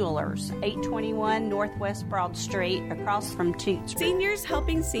 Bell Jewelers, 821 Northwest Broad Street, across from Toots. Seniors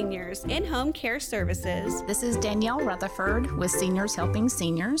Helping Seniors, in-home care services. This is Danielle Rutherford with Seniors Helping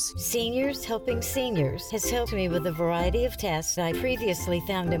Seniors. Seniors Helping Seniors has helped me with a variety of tasks I previously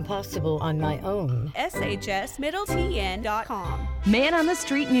found impossible on my own. SHSMiddleTN.com. Man on the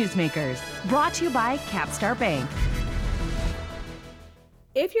Street Newsmakers, brought to you by Capstar Bank.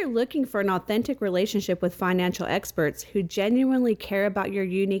 If you're looking for an authentic relationship with financial experts who genuinely care about your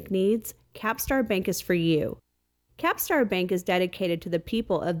unique needs, Capstar Bank is for you. Capstar Bank is dedicated to the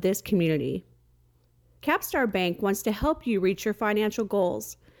people of this community. Capstar Bank wants to help you reach your financial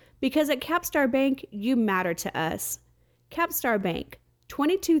goals, because at Capstar Bank, you matter to us. Capstar Bank,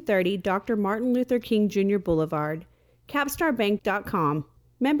 2230 Dr. Martin Luther King Jr. Boulevard, capstarbank.com.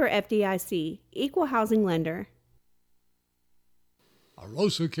 Member FDIC, Equal Housing Lender.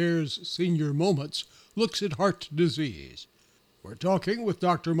 Arosa Care's Senior Moments looks at heart disease. We're talking with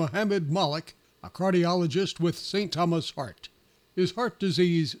Dr. Mohammed Malik, a cardiologist with St. Thomas Heart. Is heart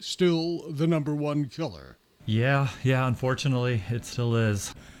disease still the number one killer? Yeah, unfortunately, it still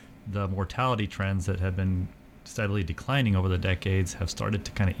is. The mortality trends that have been steadily declining over the decades have started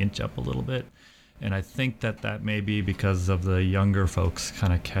to kind of inch up a little bit. And I think that may be because of the younger folks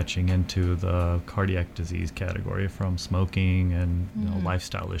kind of catching into the cardiac disease category from smoking and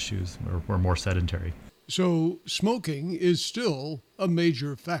lifestyle issues. We're more sedentary. So smoking is still a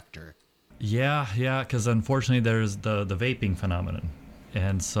major factor. Yeah, because unfortunately there's the vaping phenomenon.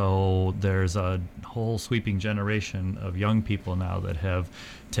 And so there's a whole sweeping generation of young people now that have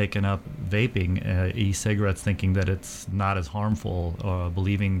taken up vaping, e-cigarettes, thinking that it's not as harmful,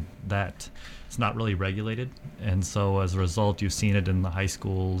 believing that it's not really regulated. And so as a result, you've seen it in the high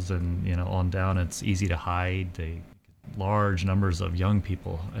schools and on down. It's easy to hide. Large numbers of young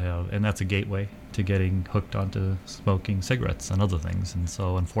people, and that's a gateway to getting hooked onto smoking cigarettes and other things. And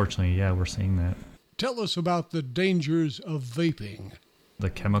so unfortunately, we're seeing that. Tell us about the dangers of vaping. The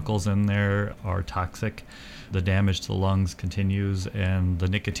chemicals in there are toxic. The damage to the lungs continues, and the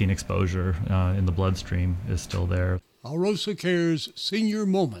nicotine exposure in the bloodstream is still there. Arosa Care's Senior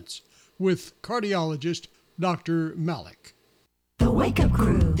Moments with cardiologist Dr. Malik. The Wake Up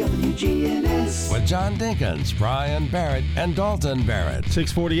Crew, WGNS. With John Dinkins, Brian Barrett, and Dalton Barrett.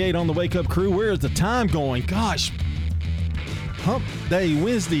 6:48 on the Wake Up Crew. Where is the time going? Gosh, Hump Day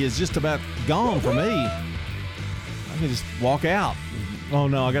Wednesday is just about gone for me. I can just walk out. Oh,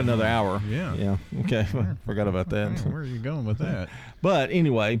 no, I got another hour. Yeah. Okay. Forgot about that. Where are you going with that? But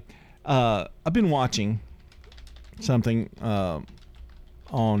anyway, I've been watching something on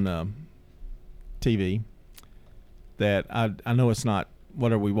TV that I know it's not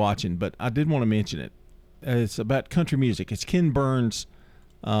what are we watching, but I did want to mention it. It's about country music. It's Ken Burns'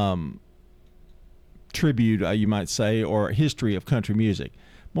 tribute, you might say, or history of country music.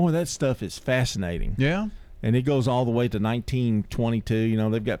 Boy, that stuff is fascinating. Yeah. And it goes all the way to 1922.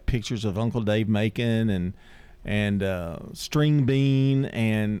 They've got pictures of Uncle Dave Macon and String Bean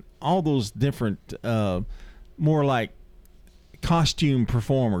and all those different, more like costume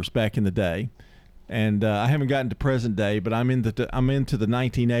performers back in the day. And I haven't gotten to present day, but I'm into the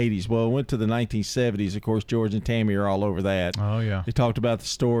 1980s. Well, I went to the 1970s. Of course, George and Tammy are all over that. Oh, yeah. They talked about the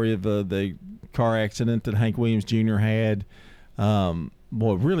story of the car accident that Hank Williams Jr. had.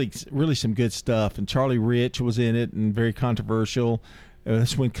 Boy, really some good stuff. And Charlie Rich was in it and very controversial.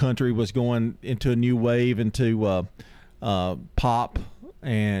 That's when country was going into a new wave, into pop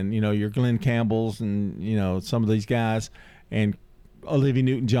and, your Glenn Campbells and, some of these guys. And Olivia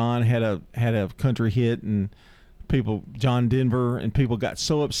Newton-John had a country hit, and John Denver, and people got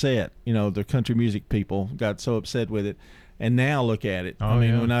so upset. The country music people got so upset with it. And now look at it. Oh,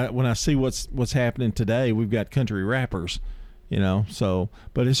 when I see what's happening today, we've got country rappers.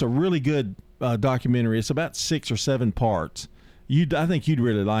 But it's a really good documentary. It's about 6 or 7 parts. I think you'd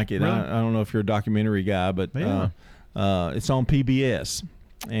really like it. Really? I don't know if you're a documentary guy, but it's on PBS,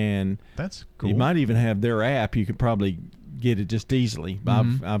 and that's cool. You might even have their app. You could probably get it just easily.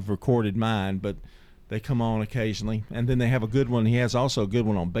 Mm-hmm. I've recorded mine, but they come on occasionally, and then they have a good one. He has also a good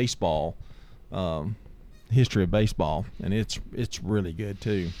one on baseball history of baseball, and it's really good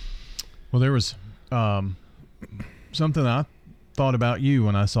too. Well, there was something I thought about you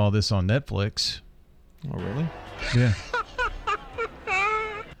when I saw this on Netflix. Oh, really? Yeah.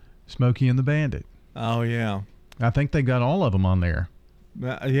 Smokey and the Bandit. Oh, yeah. I think they got all of them on there.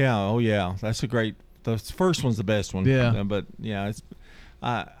 Yeah. Oh, yeah. That's a great. The first one's the best one. Yeah. But yeah, it's.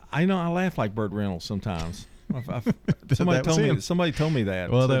 I know I laugh like Burt Reynolds sometimes. Somebody told me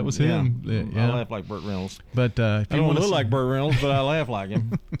that. Well, that was him. Yeah. I laugh like Burt Reynolds. But I don't look like Burt Reynolds, but I laugh like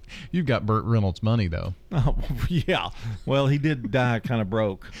him. You've got Burt Reynolds money, though. Oh, yeah. Well, he did die kind of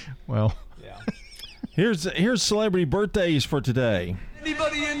broke. Well, yeah. Here's celebrity birthdays for today.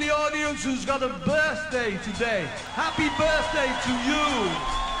 Anybody in the audience who's got a birthday today, happy birthday to you.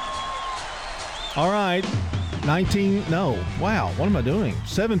 All right. What am I doing?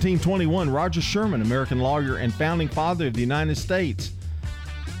 1721, Roger Sherman, American lawyer and founding father of the United States.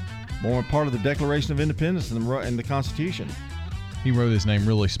 Born part of the Declaration of Independence and the Constitution. He wrote his name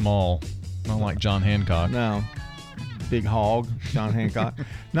really small, not like John Hancock. No. Big hog, John Hancock.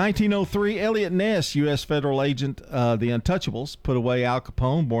 1903, Elliot Ness, U.S. federal agent, The Untouchables, put away Al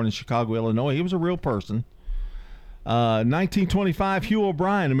Capone, born in Chicago, Illinois. He was a real person. 1925, Hugh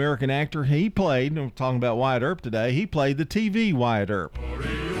O'Brien, American actor. He played, we're talking about Wyatt Earp today, he played the TV Wyatt Earp.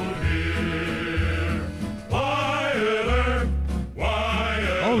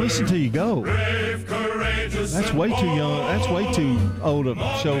 Oh, listen till you go. That's way too young. That's way too old a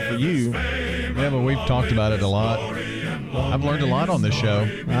show for you. Yeah, but we've talked about it a lot. I've learned a lot on this show.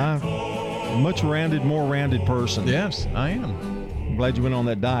 A more rounded person. Yes, I am. I'm glad you went on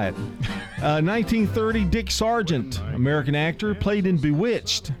that diet. 1930, Dick Sargent, American actor, played in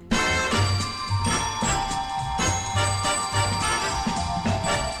Bewitched.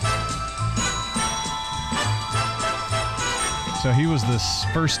 So he was the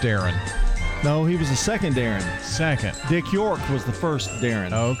first Darren. No, he was the second Darren. Second. Dick York was the first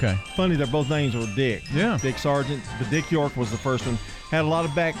Darren. Oh, okay. Funny that both names were Dick. Yeah. Dick Sargent, but Dick York was the first one. Had a lot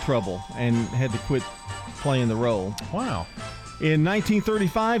of back trouble and had to quit playing the role. Wow. In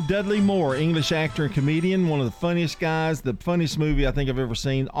 1935, Dudley Moore, English actor and comedian, one of the funniest guys, the funniest movie I think I've ever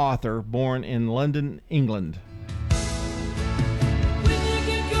seen, Arthur, born in London, England.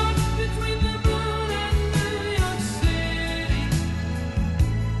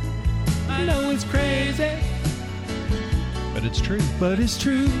 It's crazy, but it's true. But it's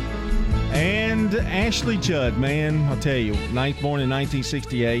true. And Ashley Judd, man, I'll tell you, born in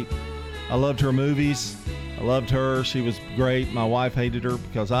 1968. I loved her movies. I loved her. She was great. My wife hated her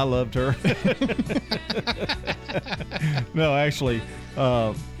because I loved her. No, actually,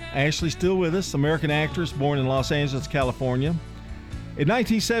 Ashley's still with us. American actress, born in Los Angeles, California. In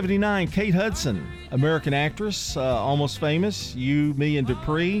 1979, Kate Hudson, American actress, Almost Famous, You, Me, and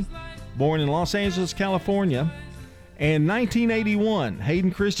Dupree. Born in Los Angeles, California. And 1981,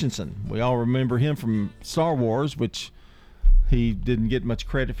 Hayden Christensen. We all remember him from Star Wars, which he didn't get much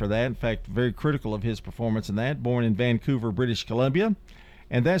credit for that. In fact, very critical of his performance in that. Born in Vancouver, British Columbia.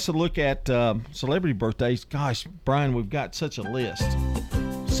 And that's a look at celebrity birthdays. Gosh, Brian, we've got such a list.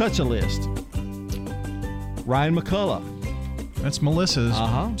 Such a list. Ryan McCullough. That's Melissa's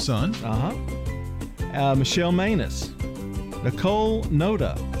son. Michelle Manus. Nicole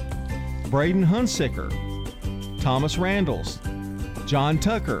Noda. Braden Hunsicker, Thomas Randalls, John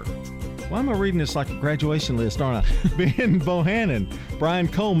Tucker. Why am I reading this like a graduation list, aren't I? Ben Bohannon, Brian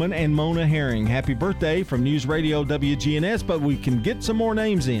Coleman, and Mona Herring. Happy birthday from News Radio WGNS, but we can get some more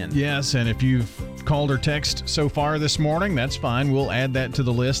names in. Yes, and if you've called or text so far this morning, that's fine. We'll add that to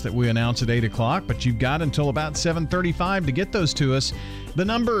the list that we announce at 8 o'clock, but you've got until about 7:35 to get those to us. The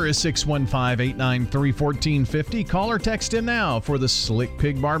number is 615-893-1450. Call or text in now for the Slick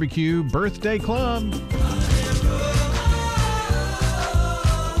Pig Barbecue Birthday Club.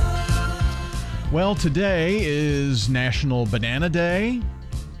 Well, today is National Banana Day.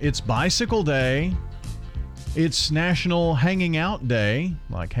 It's Bicycle Day. It's National Hanging Out Day,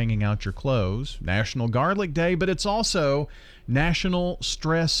 like hanging out your clothes. National Garlic Day, but it's also National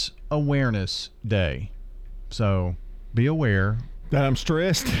Stress Awareness Day. So be aware. That I'm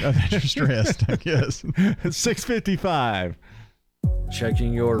stressed? That you're stressed, I guess. 6:55.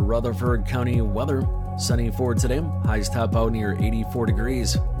 Checking your Rutherford County weather. Sunny for today. Highs top out near 84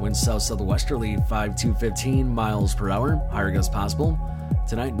 degrees. Winds south-southwesterly 5 to 15 miles per hour. Higher gusts possible.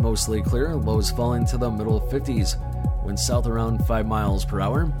 Tonight, mostly clear. Lows fall into the middle 50s. Winds south around 5 miles per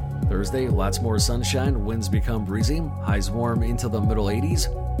hour. Thursday, lots more sunshine. Winds become breezy. Highs warm into the middle 80s.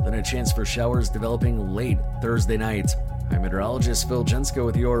 Then a chance for showers developing late Thursday night. I'm meteorologist Phil Jensko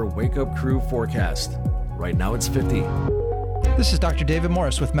with your Wake Up Crew forecast. Right now it's 50. This is Dr. David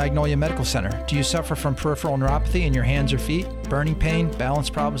Morris with Magnolia Medical Center. Do you suffer from peripheral neuropathy in your hands or feet, burning pain,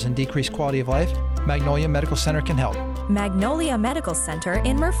 balance problems, and decreased quality of life? Magnolia Medical Center can help. Magnolia Medical Center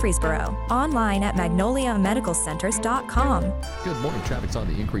in Murfreesboro. Online at magnoliamedicalcenters.com. Good morning. Traffic's on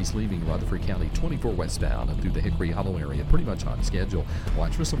the increase leaving Rutherford County 24 westbound and through the Hickory Hollow area, pretty much on schedule.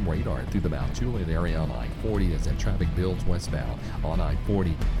 Watch for some radar through the Mount Juliet area on I-40 as that traffic builds westbound on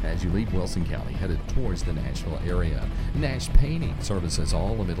I-40 as you leave Wilson County headed towards the Nashville area. Nash Painting services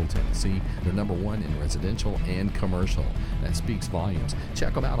all of Middle Tennessee. They're number one in residential and commercial. That speaks volumes.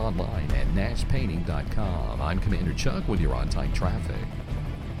 Check them out online at nashpainting.com. I'm Commander Chuck with your on-time traffic.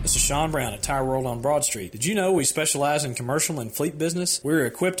 This is Sean Brown at Tire World on Broad Street. Did you know we specialize in commercial and fleet business? We're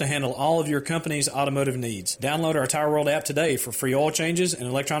equipped to handle all of your company's automotive needs. Download our Tire World app today for free oil changes and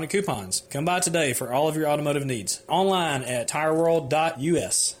electronic coupons. Come by today for all of your automotive needs. Online at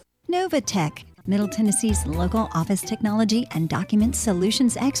tireworld.us. Novatech, Middle Tennessee's local office technology and document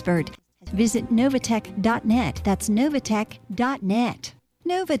solutions expert. Visit novatech.net. That's novatech.net.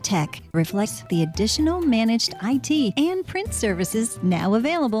 Novatech reflects the additional managed IT and print services now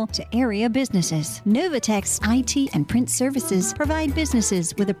available to area businesses. Novatech's IT and print services provide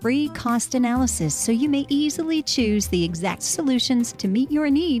businesses with a free cost analysis so you may easily choose the exact solutions to meet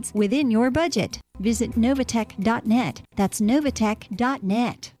your needs within your budget. Visit novatech.net. That's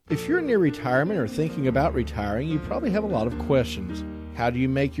novatech.net. If you're near retirement or thinking about retiring, you probably have a lot of questions. How do you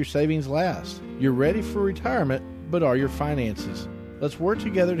make your savings last? You're ready for retirement, but are your finances? Let's work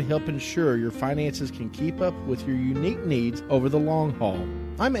together to help ensure your finances can keep up with your unique needs over the long haul.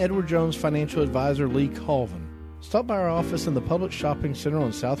 I'm Edward Jones financial advisor Lee Colvin. Stop by our office in the Public Shopping Center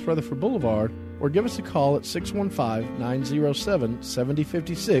on South Rutherford Boulevard or give us a call at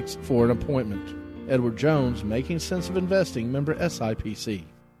 615-907-7056 for an appointment. Edward Jones, Making Sense of Investing, member SIPC.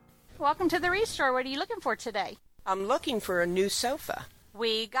 Welcome to the Restore. What are you looking for today? I'm looking for a new sofa.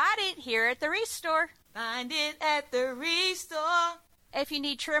 We got it here at the Restore. Find it at the Restore. If you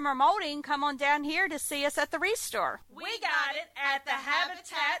need trim or molding, come on down here to see us at the Restore. We got it at the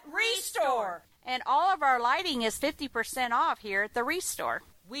Habitat Restore. And all of our lighting is 50% off here at the Restore.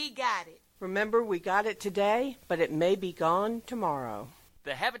 We got it. Remember, we got it today, but it may be gone tomorrow.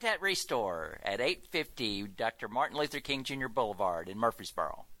 The Habitat Restore at 850 Dr. Martin Luther King Jr. Boulevard in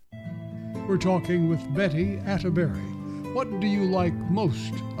Murfreesboro. We're talking with Betty Atterbury. What do you like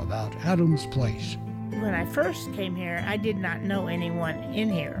most about Adams Place? When I first came here, I did not know anyone in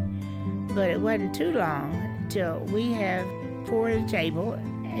here. But it wasn't too long till we have 4 at a table,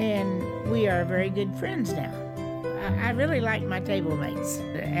 and we are very good friends now. I really like my table mates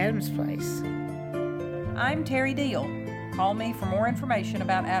at Adams Place. I'm Terry Deal. Call me for more information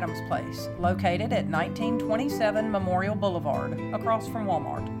about Adams Place, located at 1927 Memorial Boulevard, across from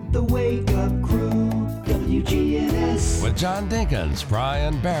Walmart. The Wake Up Crew, WGNS. With John Dinkins,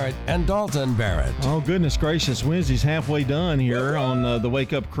 Brian Barrett, and Dalton Barrett. Oh, goodness gracious. Wednesday's halfway done here on the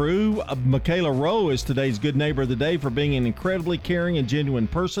Wake Up Crew. Michaela Rowe is today's Good Neighbor of the Day for being an incredibly caring and genuine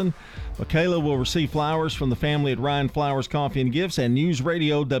person. Michaela will receive flowers from the family at Ryan Flowers Coffee and Gifts and News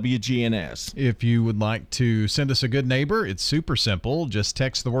Radio WGNS. If you would like to send us a good neighbor, it's super simple. Just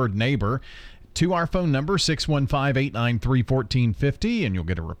text the word neighbor to our phone number, 615-893-1450, and you'll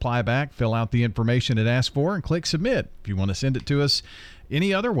get a reply back. Fill out the information it asks for and click submit. If you want to send it to us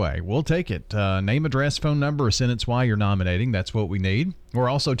any other way, we'll take it. Name, address, phone number, a sentence why you're nominating. That's what we need. We're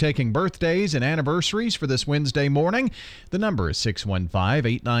also taking birthdays and anniversaries for this Wednesday morning. The number is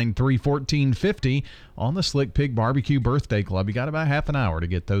 615-893-1450 on the Slick Pig Barbecue Birthday Club. You got about half an hour to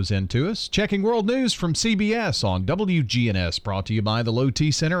get those into us. Checking world news from CBS on WGNS, brought to you by the Low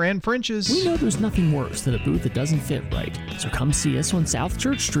T Center and French's. We know there's nothing worse than a boot that doesn't fit right. So come see us on South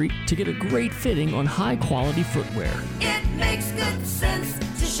Church Street to get a great fitting on high-quality footwear. It makes good sense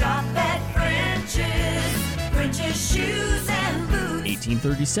to shop at French's. French's Shoes and Boots.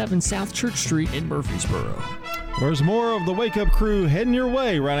 1837 South Church Street in Murfreesboro. There's more of the Wake Up Crew heading your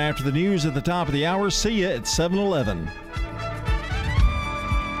way right after the news at the top of the hour. See you at 7-Eleven.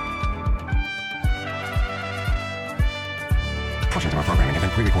 Portions of our programming have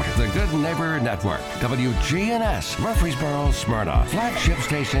been pre-recorded. The Good Neighbor Network, WGNS, Murfreesboro, Smyrna, flagship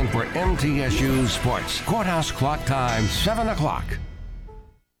station for MTSU Sports. Courthouse clock time, 7 o'clock.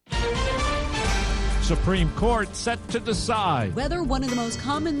 Supreme Court set to decide whether one of the most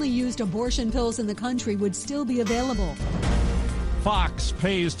commonly used abortion pills in the country would still be available. Fox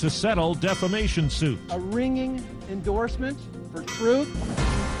pays to settle defamation suit. A ringing endorsement for truth.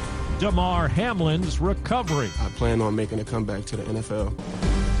 Damar Hamlin's recovery. I plan on making a comeback to the NFL.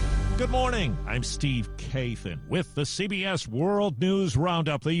 Good morning. I'm Steve Kathan with the CBS World News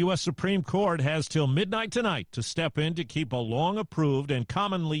Roundup. The U.S. Supreme Court has till midnight tonight to step in to keep a long-approved and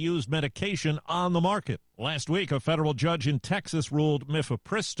commonly used medication on the market. Last week, a federal judge in Texas ruled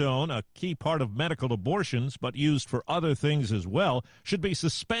mifepristone, a key part of medical abortions, but used for other things as well, should be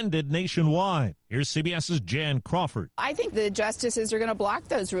suspended nationwide. Here's CBS's Jan Crawford. I think the justices are going to block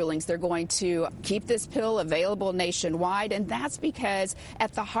those rulings. They're going to keep this pill available nationwide, and that's because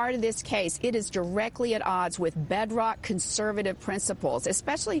at the heart of this case, it is directly at odds with bedrock conservative principles,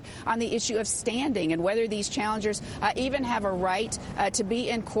 especially on the issue of standing and whether these challengers even have a right to be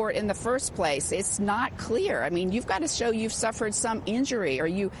in court in the first place. It's not clear. I mean, you've got to show you've suffered some injury or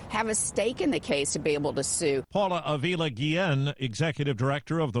you have a stake in the case to be able to sue. Paula Avila Guillen, executive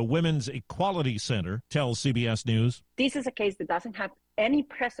director of the Women's Equality Center, tells CBS News. This is a case that doesn't have any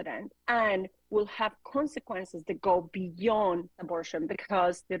precedent and will have consequences that go beyond abortion,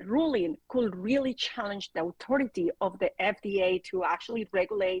 because the ruling could really challenge the authority of the FDA to actually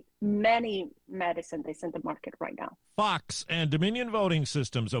regulate many medicines that's in the market right now. Fox and Dominion Voting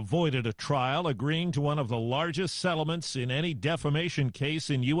Systems avoided a trial, agreeing to one of the largest settlements in any defamation case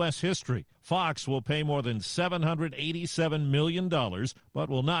in U.S. history. Fox will pay more than $787 million, but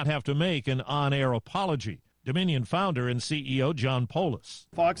will not have to make an on-air apology. Dominion founder and CEO John Polis.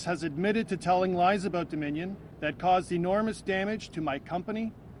 Fox has admitted to telling lies about Dominion that caused enormous damage to my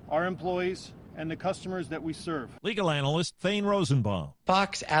company, our employees, and the customers that we serve. Legal analyst Thane Rosenbaum.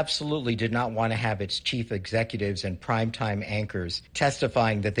 Fox absolutely did not want to have its chief executives and primetime anchors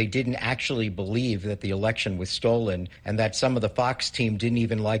testifying that they didn't actually believe that the election was stolen and that some of the Fox team didn't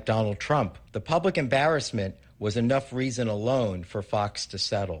even like Donald Trump. The public embarrassment was enough reason alone for Fox to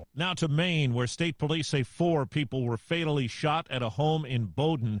settle. Now to Maine, where state police say 4 people were fatally shot at a home in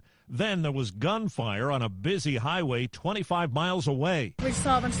Bowdoin. Then there was gunfire on a busy highway 25 miles away. We just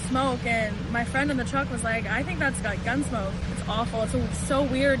saw a bunch of smoke, and my friend in the truck was like, I think that's like gun smoke. It's awful. It's so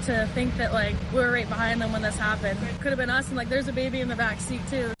weird to think that like we were right behind them when this happened. It could have been us, and like there's a baby in the back seat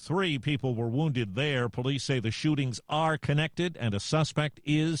too. 3 people were wounded there. Police say the shootings are connected and a suspect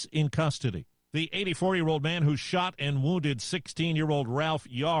is in custody. The 84-year-old man who shot and wounded 16-year-old Ralph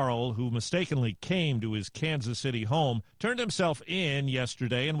Yarl, who mistakenly came to his Kansas City home, turned himself in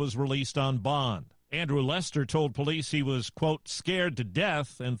yesterday and was released on bond. Andrew Lester told police he was, quote, scared to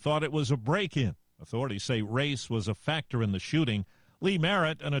death and thought it was a break-in. Authorities say race was a factor in the shooting. Lee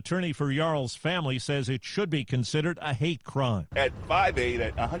Merritt, an attorney for Yarl's family, says it should be considered a hate crime. At 5'8",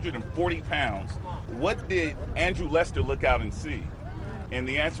 at 140 pounds, what did Andrew Lester look out and see? And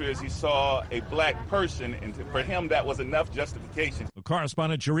the answer is he saw a black person, and for him that was enough justification.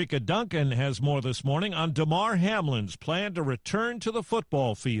 Correspondent Jerika Duncan has more this morning on Damar Hamlin's plan to return to the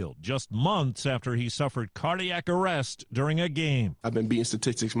football field just months after he suffered cardiac arrest during a game. I've been beating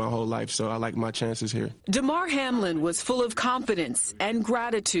statistics my whole life, so I like my chances here. Damar Hamlin was full of confidence and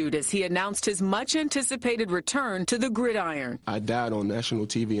gratitude as he announced his much-anticipated return to the gridiron. I died on national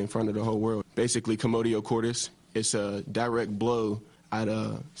TV in front of the whole world. Basically, commotio cordis, it's a direct blow at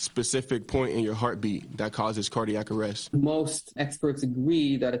a specific point in your heartbeat that causes cardiac arrest. Most experts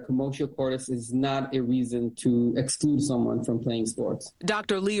agree that a commotio cordis is not a reason to exclude someone from playing sports.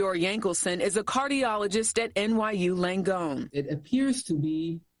 Dr. Leor Yankelson is a cardiologist at NYU Langone. It appears to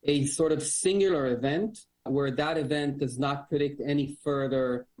be a sort of singular event where that event does not predict any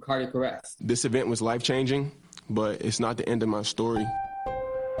further cardiac arrest. This event was life-changing, but it's not the end of my story.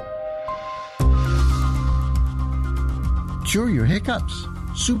 Cure your hiccups,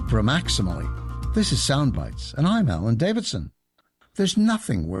 supramaximally. This is Soundbites, and I'm Alan Davidson. There's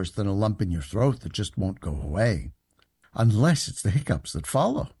nothing worse than a lump in your throat that just won't go away, unless it's the hiccups that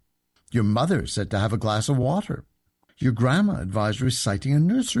follow. Your mother said to have a glass of water. Your grandma advised reciting a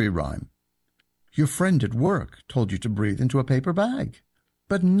nursery rhyme. Your friend at work told you to breathe into a paper bag,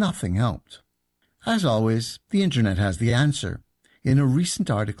 but nothing helped. As always, the internet has the answer in a recent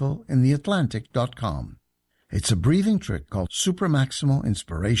article in theatlantic.com. It's a breathing trick called supramaximal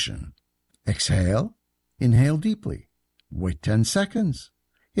inspiration. Exhale, inhale deeply, wait 10 seconds,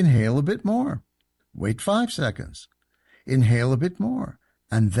 inhale a bit more, wait 5 seconds, inhale a bit more,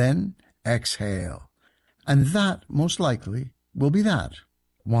 and then exhale. And that, most likely, will be that.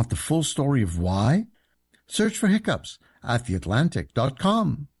 Want the full story of why? Search for hiccups at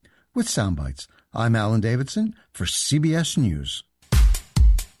theatlantic.com. With Soundbites, I'm Alan Davidson for CBS News.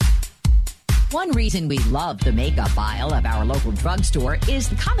 One reason we love the makeup aisle of our local drugstore is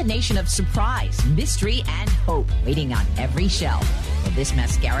the combination of surprise, mystery, and hope waiting on every shelf. The Will this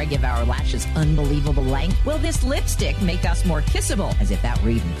mascara give our lashes unbelievable length? Will this lipstick make us more kissable? As if that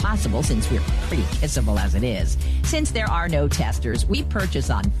were even possible, since we're pretty kissable as it is. Since there are no testers, we purchase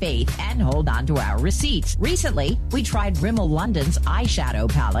on faith and hold on to our receipts. Recently, we tried Rimmel London's eyeshadow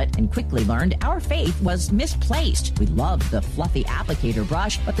palette and quickly learned our faith was misplaced. We loved the fluffy applicator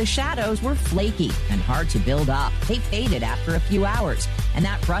brush, but the shadows were flaky and hard to build up. They faded after a few hours. And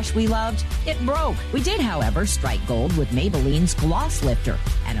that brush we loved, it broke. We did, however, strike gold with Maybelline's Gloss Lifter.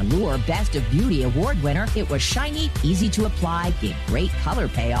 An Allure Best of Beauty award winner, it was shiny, easy to apply, gave great color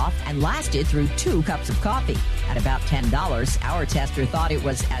payoff, and lasted through 2 cups of coffee. At about $10, our tester thought it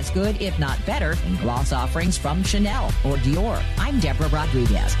was as good, if not better, than gloss offerings from Chanel or Dior. I'm Deborah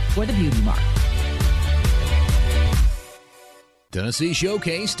Rodriguez for The Beauty Mark. Tennessee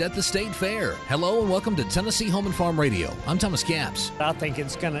showcased at the State Fair. Hello and welcome to Tennessee Home and Farm Radio. I'm Thomas Capps. I think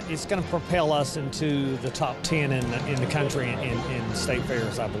it's gonna propel us into the top 10 in the country in state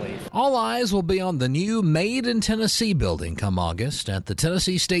fairs, I believe. All eyes will be on the new Made in Tennessee building come August at the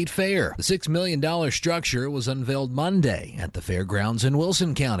Tennessee State Fair. The $6 million structure was unveiled Monday at the fairgrounds in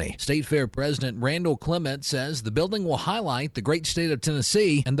Wilson County. State Fair President Randall Clement says the building will highlight the great state of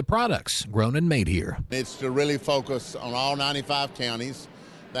Tennessee and the products grown and made here. It's to really focus on all 95 counties,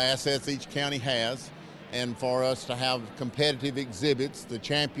 the assets each county has, and for us to have competitive exhibits. The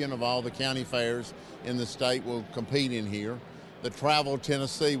champion of all the county fairs in the state will compete in here. The Travel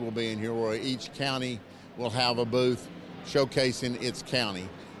Tennessee will be in here, where each county will have a booth showcasing its county.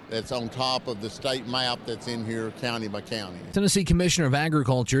 That's on top of the state map that's in here county by county. Tennessee Commissioner of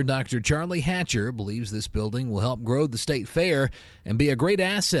Agriculture Dr. Charlie Hatcher believes this building will help grow the state fair and be a great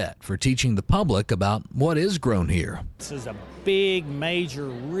asset for teaching the public about what is grown here. This is a big, major,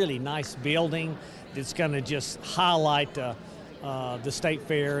 really nice building that's going to just highlight the state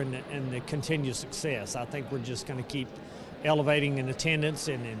fair and the continued success. I think we're just going to keep elevating in attendance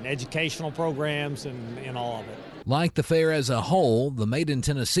and in educational programs and all of it. Like the fair as a whole, the Made in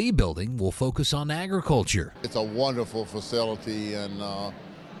Tennessee building will focus on agriculture. It's a wonderful facility, and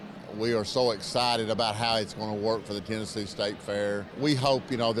we are so excited about how it's going to work for the Tennessee State Fair. We hope,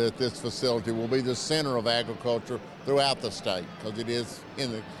 that this facility will be the center of agriculture throughout the state, because it is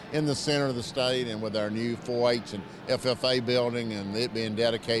in the center of the state, and with our new 4-H and FFA building and it being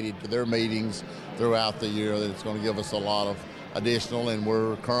dedicated to their meetings throughout the year, that it's going to give us a lot of additional, and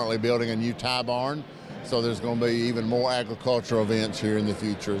we're currently building a new tie barn. So there's going to be even more agricultural events here in the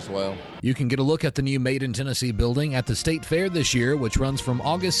future as well. You can get a look at the new Made in Tennessee building at the State Fair this year, which runs from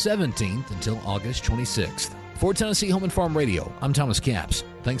August 17th until August 26th. For Tennessee Home and Farm Radio, I'm Thomas Capps.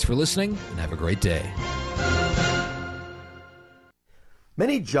 Thanks for listening and have a great day.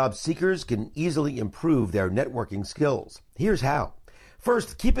 Many job seekers can easily improve their networking skills. Here's how.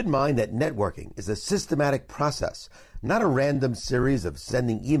 First, keep in mind that networking is a systematic process, not a random series of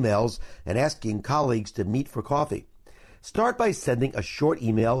sending emails and asking colleagues to meet for coffee. Start by sending a short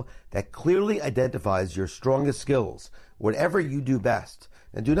email that clearly identifies your strongest skills, whatever you do best,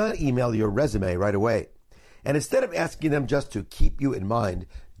 and do not email your resume right away. And instead of asking them just to keep you in mind,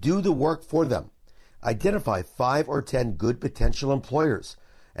 do the work for them. Identify 5 or 10 good potential employers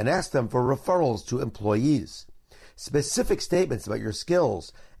and ask them for referrals to employees. Specific statements about your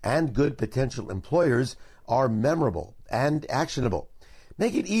skills and good potential employers are memorable and actionable.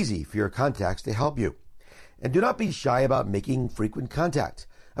 Make it easy for your contacts to help you. And do not be shy about making frequent contact.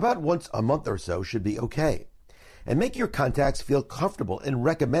 About once a month or so should be okay. And make your contacts feel comfortable in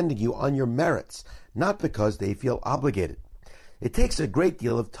recommending you on your merits, not because they feel obligated. It takes a great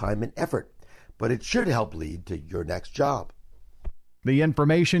deal of time and effort, but it should help lead to your next job. The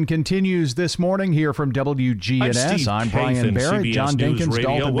information continues this morning here from WGNS. I'm Brian Barrett. CBS John Dinkins,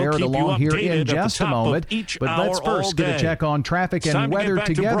 Dalton we'll Barrett along here in just a moment. But let's first get a check on traffic and weather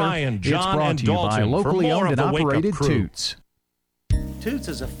together. Brian, it's brought to you by locally owned and operated Toots. Toots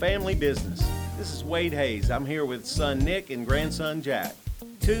is a family business. This is Wade Hayes. I'm here with son Nick and grandson Jack.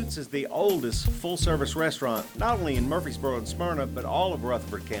 Toots is the oldest full-service restaurant, not only in Murfreesboro and Smyrna, but all of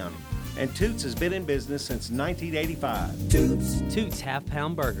Rutherford County. And Toots has been in business since 1985. Toots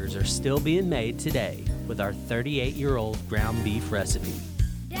half-pound burgers are still being made today with our 38-year-old ground beef recipe.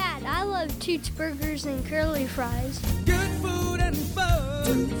 Dad, I love Toots burgers and curly fries. Good food and fun.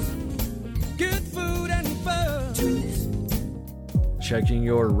 Toots. Good food and fun. Toots. Checking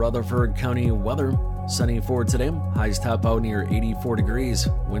your Rutherford County weather. Sunny for today. Highs top out near 84 degrees.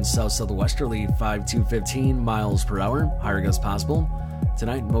 Winds south-southwesterly 5 to 15 miles per hour. Higher gusts possible.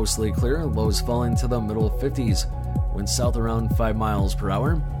 Tonight, mostly clear, lows falling to the middle 50s. Winds south around 5 miles per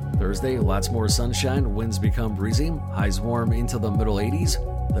hour. Thursday, lots more sunshine, winds become breezy, highs warm into the middle 80s.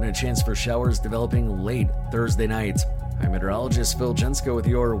 Then a chance for showers developing late Thursday night. I'm meteorologist Phil Jensko with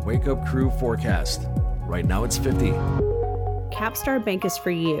your Wake Up Crew forecast. Right now it's 50. Capstar Bank is for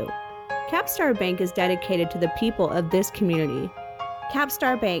you. Capstar Bank is dedicated to the people of this community.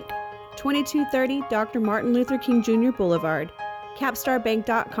 Capstar Bank, 2230 Dr. Martin Luther King Jr. Boulevard,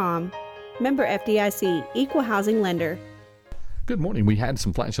 capstarbank.com. Member FDIC, Equal Housing Lender. Good morning. We had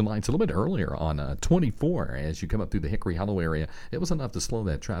some flashing lights a little bit earlier on 24 as you come up through the Hickory Hollow area. It was enough to slow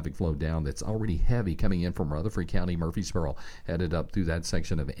that traffic flow down that's already heavy coming in from Rutherford County, Murfreesboro, headed up through that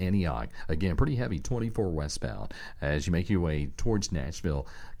section of Antioch. Again, pretty heavy, 24 westbound. As you make your way towards Nashville,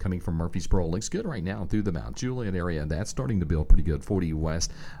 coming from Murfreesboro, looks good right now through the Mount Juliet area. That's starting to build pretty good, 40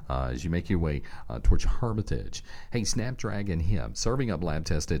 west as you make your way towards Hermitage. Hey, Snapdragon Hemp, serving up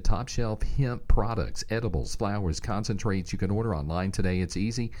lab-tested, top-shelf hemp products, edibles, flowers, concentrates. You can order online today. It's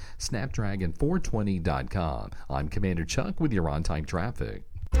easy. Snapdragon420.com. I'm Commander Chuck with your on-time traffic.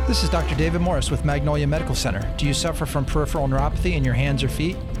 This is Dr. David Morris with Magnolia Medical Center. Do you suffer from peripheral neuropathy in your hands or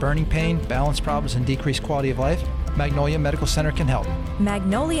feet, burning pain, balance problems, and decreased quality of life? Magnolia Medical Center can help.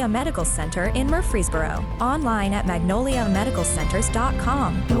 Magnolia Medical Center in Murfreesboro. Online at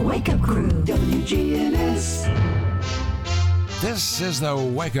magnoliamedicalcenters.com. The Wake Up Crew, WGNS. This is the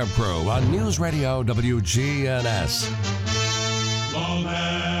Wake Up Crew on News Radio WGNS.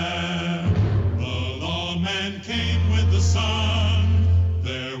 Lawman, the lawman came with the sun.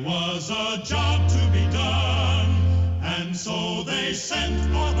 There was a job to be done, and so they sent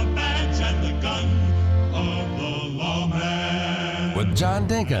for the badge and the gun of the lawman. With John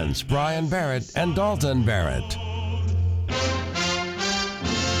Dinkins, Brian Barrett, and Dalton Barrett.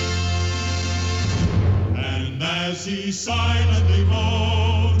 And as he silently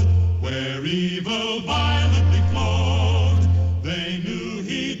rode, where evil violently flowed, they knew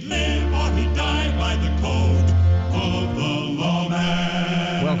he'd live or he'd die by the code of the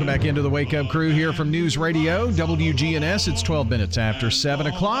lawman. Welcome back into the Wake Up Crew here from News Radio WGNS. It's 12 minutes after 7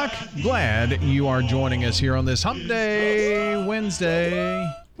 o'clock. Glad you are joining us here on this Hump Day Wednesday.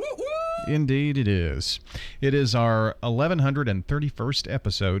 Indeed it is. It is our 1131st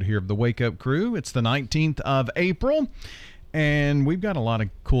episode here of the Wake Up Crew. It's the 19th of April, and we've got a lot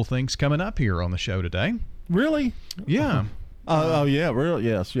of cool things coming up here on the show today. Really? Yeah. Oh, yeah, really?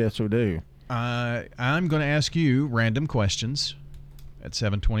 Yes, we do. I'm going to ask you random questions at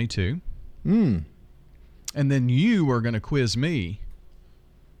 7:22. And then you are going to quiz me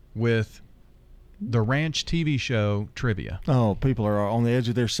with the Ranch TV show trivia. Oh, people are on the edge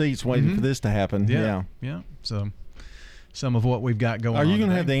of their seats waiting for this to happen. Yeah. So some of what we've got going on. Are you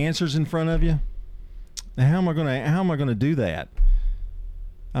going to today. have the answers in front of you? How am I going to do that?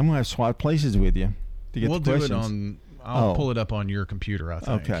 I'm going to have to swap places with you to get the questions. I'll pull it up on your computer, I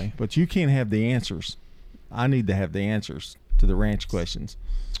think. Okay, but you can't have the answers. I need to have the answers to the ranch questions.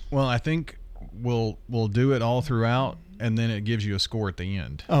 Well, I think we'll do it all throughout, and then it gives you a score at the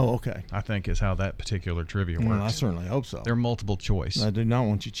end. Oh, okay. I think is how that particular trivia works. Well, I certainly hope so. They're multiple choice. I do not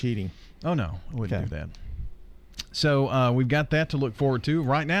want you cheating. Oh, no. I wouldn't do that. So we've got that to look forward to.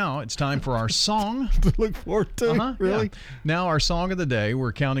 Right now, it's time for our song. To look forward to? Really? Yeah. Now, our song of the day.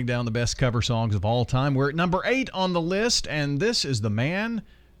 We're counting down the best cover songs of all time. We're at number 8 on the list, and this is The Man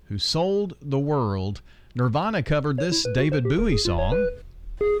Who Sold the World. Nirvana covered this David Bowie song.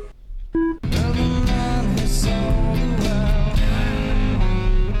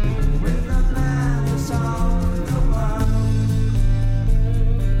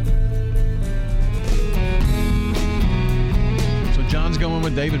 John's going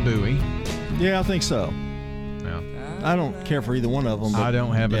with David Bowie. Yeah, I think so. Yeah. I don't care for either one of them. But I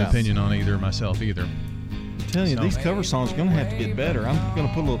don't have an opinion on either myself either. I'm telling you, these cover songs are going to have to get better. I'm going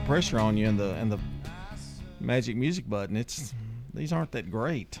to put a little pressure on you and the magic music button. These aren't that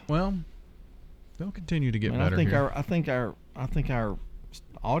great. Well, they'll continue to get better. I think our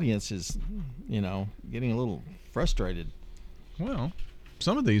audience is, getting a little frustrated. Well,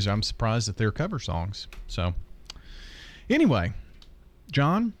 some of these I'm surprised that they're cover songs. So, anyway.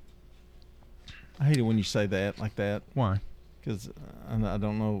 John? I hate it when you say that like that. Why? Because I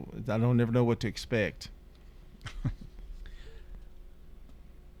don't know. I don't never know what to expect.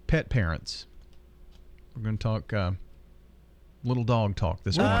 Pet parents. We're going to talk little dog talk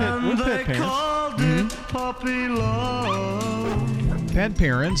this morning. Pet parents. Puppy love. Pet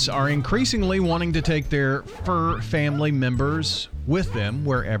parents are increasingly wanting to take their fur family members with them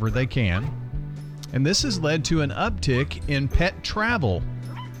wherever they can. And this has led to an uptick in pet travel,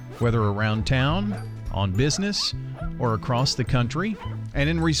 whether around town, on business, or across the country. And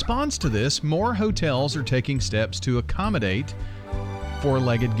in response to this, more hotels are taking steps to accommodate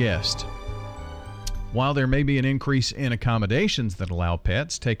four-legged guests. While there may be an increase in accommodations that allow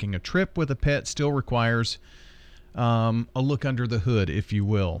pets, taking a trip with a pet still requires a look under the hood, if you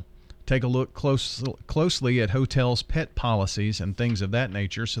will. Take a look closely at hotels' pet policies and things of that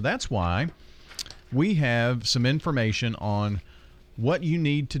nature. So that's why we have some information on what you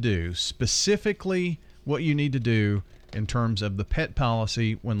need to do, specifically what you need to do in terms of the pet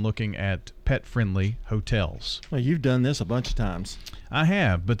policy when looking at pet-friendly hotels. Well, you've done this a bunch of times. I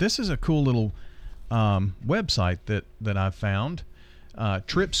have, but this is a cool little website that I've found.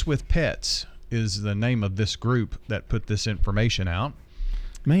 Trips with Pets is the name of this group that put this information out.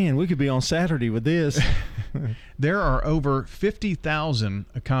 Man, we could be on Saturday with this. There are over 50,000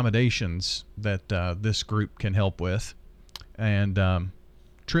 accommodations that this group can help with. And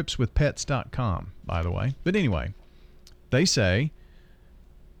tripswithpets.com, by the way. But anyway, they say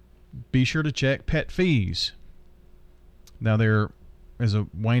be sure to check pet fees. Now, there is a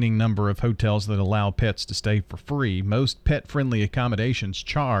waning number of hotels that allow pets to stay for free. Most pet-friendly accommodations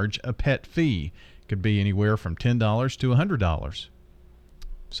charge a pet fee. It could be anywhere from $10 to $100.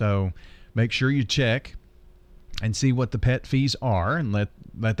 So make sure you check and see what the pet fees are, and let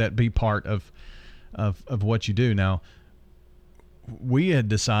that be part of what you do. Now, we had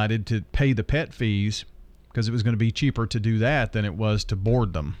decided to pay the pet fees because it was going to be cheaper to do that than it was to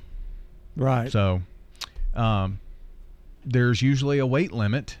board them. Right. So there's usually a weight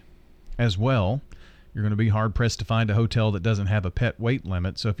limit as well. You're going to be hard-pressed to find a hotel that doesn't have a pet weight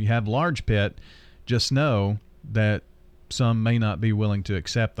limit. So if you have large pet, just know that some may not be willing to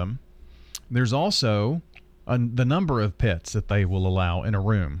accept them. There's also the number of pets that they will allow in a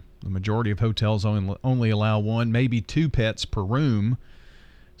room. The majority of hotels only allow one, maybe two pets per room.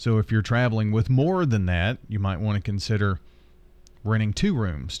 So if you're traveling with more than that, you might want to consider renting 2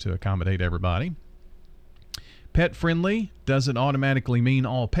 rooms to accommodate everybody. Pet-friendly doesn't automatically mean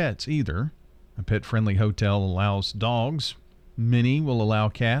all pets either. A pet-friendly hotel allows dogs. Many will allow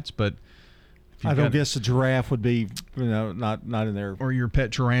cats, but I don't guess a giraffe would be, not in there. Or your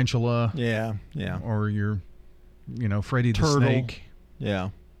pet tarantula. Yeah. Or your, Freddy Turtle. the snake.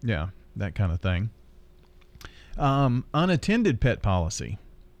 Yeah, that kind of thing. Unattended pet policy.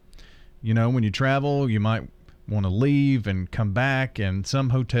 When you travel, you might want to leave and come back, and some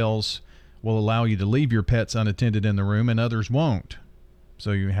hotels will allow you to leave your pets unattended in the room, and others won't.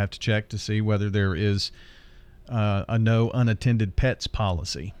 So you have to check to see whether there is a no unattended pets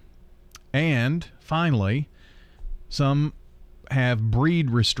policy. And finally, some have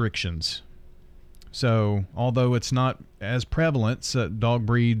breed restrictions. So although it's not as prevalent, dog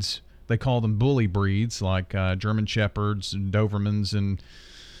breeds, they call them bully breeds, like German Shepherds and Dobermans and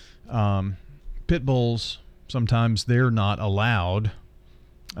Pit Bulls. Sometimes they're not allowed.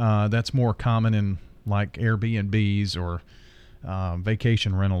 That's more common in like Airbnbs or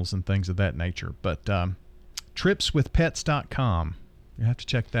vacation rentals and things of that nature. But tripswithpets.com. You have to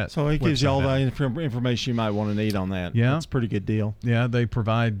check that. So it gives you all the information you might want to need on that. Yeah. That's a pretty good deal. Yeah, they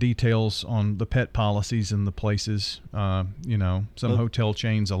provide details on the pet policies and the places. Some hotel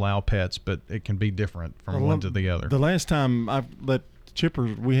chains allow pets, but it can be different from one to the other. The last time I let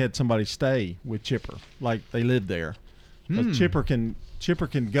Chipper, we had somebody stay with Chipper, like they lived there. But Chipper can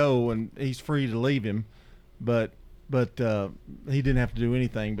go and he's free to leave him, but he didn't have to do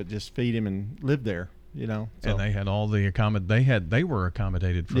anything but just feed him and live there. So. And they had all the they were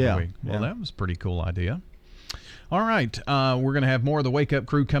accommodated for the week. Well, that was a pretty cool idea. All right, we're going to have more of the Wake Up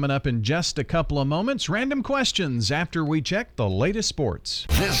Crew coming up in just a couple of moments. Random questions after we check the latest sports.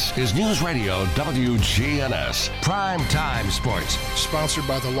 This is News Radio WGNS Prime Time Sports, sponsored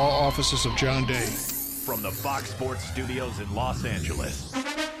by the law offices of John Day. From the Fox Sports Studios in Los Angeles,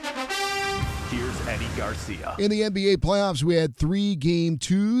 here's Eddie Garcia. In the NBA playoffs, we had 3 Game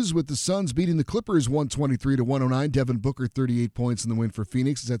 2s with the Suns beating the Clippers 123-109. Devin Booker 38 points in the win for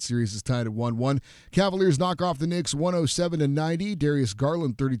Phoenix as that series is tied at 1-1. Cavaliers knock off the Knicks 107-90. Darius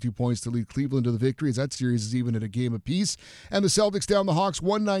Garland 32 points to lead Cleveland to the victory as that series is even at a game apiece. And the Celtics down the Hawks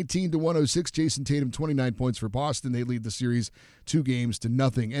 119-106. Jason Tatum 29 points for Boston. They lead the series 2-0.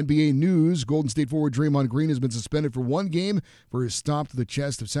 NBA news: Golden State forward Draymond Green has been suspended for 1 game for his stop to the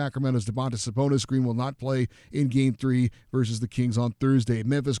chest of Sacramento's Domantas Sabonis. Green will not play in Game 3 versus the Kings on Thursday.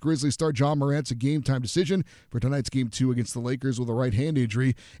 Memphis Grizzlies star John Morant's a game-time decision for tonight's Game 2 against the Lakers with a right hand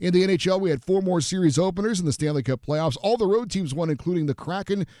injury. In the NHL, we had 4 more series openers in the Stanley Cup playoffs. All the road teams won, including the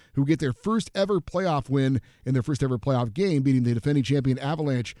Kraken, who get their first ever playoff win in their first ever playoff game, beating the defending champion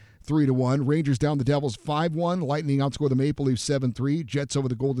Avalanche 3-1. Rangers down the Devils 5-1. Lightning outscore the Maple Leafs 7-3. Jets over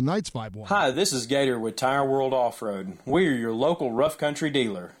the Golden Knights 5-1. Hi, this is Gator with Tire World Off-Road. We are your local rough country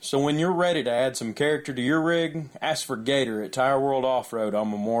dealer. So when you're ready to add some character to your rig, ask for Gator at Tire World Off-Road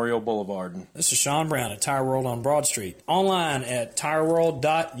on Memorial Boulevard. This is Sean Brown at Tire World on Broad Street. Online at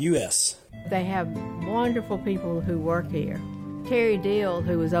tireworld.us. They have wonderful people who work here. Terry Deal,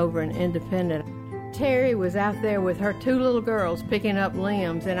 who was over in Independent. Terry was out there with her 2 little girls picking up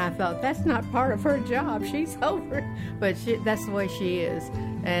limbs, and I thought, that's not part of her job. She's over. But that's the way she is.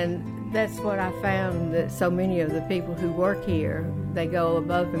 And that's what I found, that so many of the people who work here, they go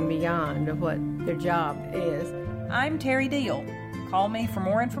above and beyond of what their job is. I'm Terry Deal. Call me for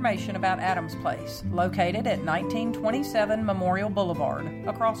more information about Adams Place, located at 1927 Memorial Boulevard,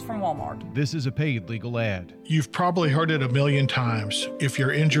 across from Walmart. This is a paid legal ad. You've probably heard it a million times. If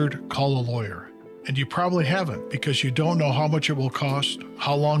you're injured, call a lawyer. And you probably haven't, because you don't know how much it will cost,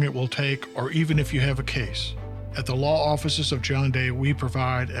 how long it will take, or even if you have a case. At the law offices of John Day, we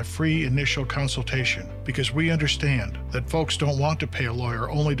provide a free initial consultation because we understand that folks don't want to pay a lawyer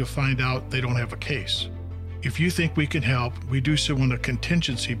only to find out they don't have a case. If you think we can help, we do so on a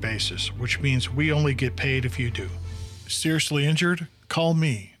contingency basis, which means we only get paid if you do. Seriously injured? Call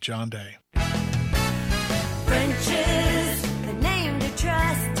me, John Day. French's, the name to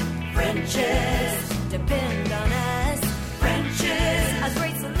trust. French's, depend on us. French's, a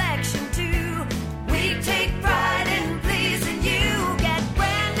great selection too. We take pride in pleasing you. Get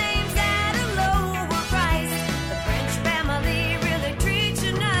brand names at a lower price. The French family really treats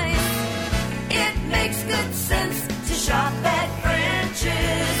you nice. It makes good sense to shop at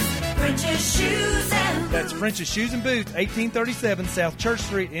French's. French's Shoes and Boots. That's French's Shoes and Boots, 1837 South Church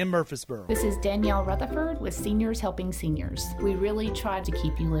Street in Murfreesboro. This is Danielle Rutherford with Seniors Helping Seniors. We really try to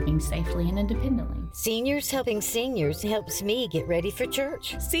keep you living safely and independently. Seniors Helping Seniors helps me get ready for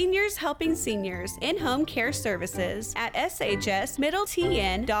church. Seniors Helping Seniors in-home care services at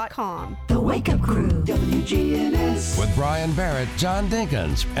shsmiddletn.com. The Wake Up Crew, WGNS. With Brian Barrett, John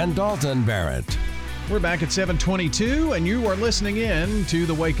Dinkins, and Dalton Barrett. We're back at 7:22, and you are listening in to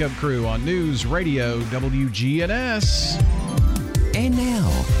the Wake Up Crew on News Radio WGNS. And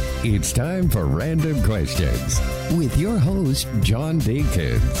now, it's time for Random Questions with your host, John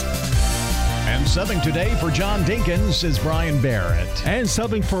Dinkins. And subbing today for John Dinkins is Brian Barrett. And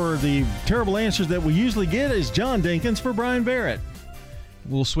subbing for the terrible answers that we usually get is John Dinkins for Brian Barrett.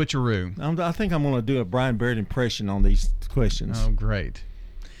 We'll switcheroo. I think I'm going to do a Brian Barrett impression on these questions. Oh, great.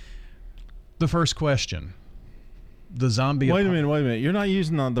 The first question. The zombie... Wait a minute. You're not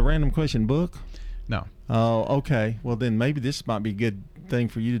using the random question book? No. Oh, okay. Well, then maybe this might be a good thing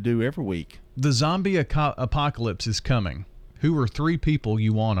for you to do every week. The zombie apocalypse is coming. Who are 3 people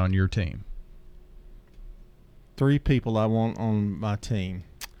you want on your team? 3 people I want on my team.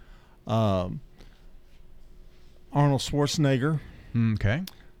 Arnold Schwarzenegger. Okay.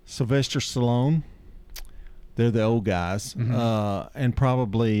 Sylvester Stallone. They're the old guys. Mm-hmm. And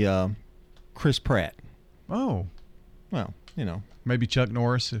probably Chris Pratt. Oh. Well, you know. Maybe Chuck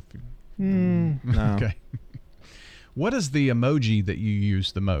Norris. If no. Okay. What is the emoji that you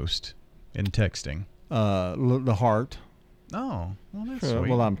use the most in texting? The heart. Oh, well, that's sweet.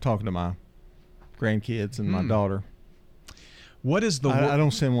 Well, I'm talking to my grandkids and my daughter. What is the? I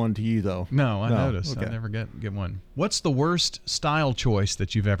don't send one to you though. No, I noticed. Okay. I never get one. What's the worst style choice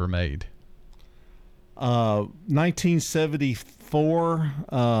that you've ever made? 1974.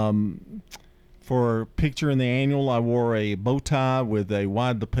 For a picture in the annual, I wore a bow tie with a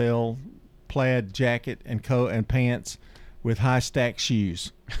wide lapel plaid jacket and coat and pants with high stack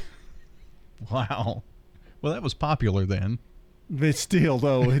shoes. Wow. Well, that was popular then. But still,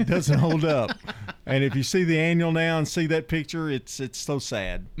 though, it doesn't hold up. And if you see the annual now and see that picture, it's so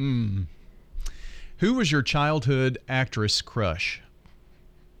sad. Who was your childhood actress crush?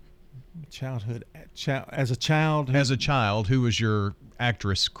 As a child, who was your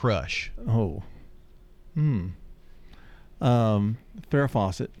actress crush? Oh. Farrah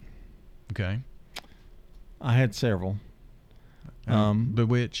Fawcett. Okay. I had several.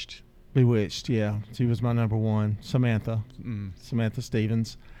 Bewitched. Bewitched, yeah. She was my number one. Samantha. Samantha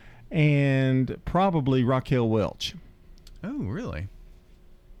Stevens. And probably Raquel Welch. Oh, really?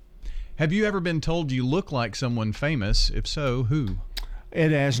 Have you ever been told you look like someone famous? If so, who?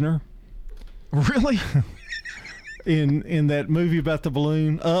 Ed Asner. Really? in that movie about the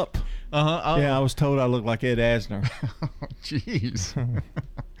balloon, Up. Uh-huh. Oh. Yeah, I was told I looked like Ed Asner. Jeez.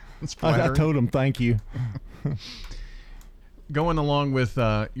 I told him thank you. Going along with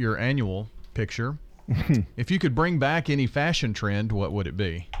your annual picture, if you could bring back any fashion trend, what would it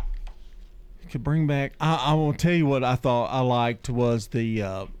be? Could bring back. I will tell you what I thought I liked was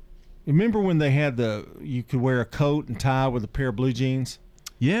the remember when they had you could wear a coat and tie with a pair of blue jeans?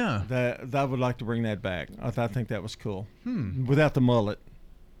 Yeah. That I would like to bring that back. I think that was cool. Without the mullet.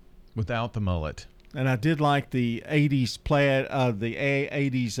 Without the mullet. And I did like the 80s plaid, the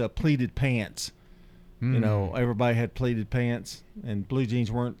 80s pleated pants. You know, everybody had pleated pants, and blue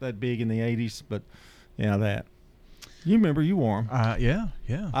jeans weren't that big in the 80s, but that. You remember you wore them. Yeah.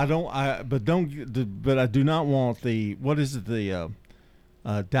 But I do not want the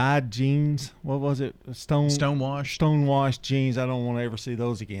dyed jeans. What was it? Stonewashed jeans. I don't want to ever see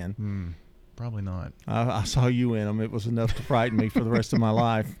those again. Probably not. I saw you in them. It was enough to frighten me for the rest of my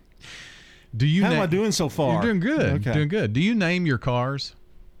life. How am I doing so far? You're doing good. Okay. Doing good. Do you name your cars?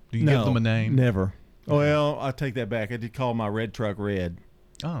 Do you give them a name? Never. Well, I take that back. I did call my red truck Red.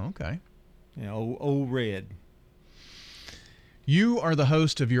 Oh, okay. Old Red. You are the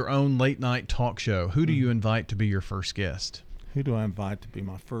host of your own late night talk show. Who do you invite to be your first guest? Who do I invite to be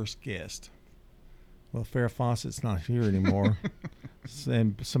my first guest? Well, Farrah Fawcett's not here anymore.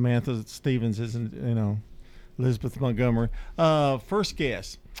 And Samantha Stevens isn't, Elizabeth Montgomery. First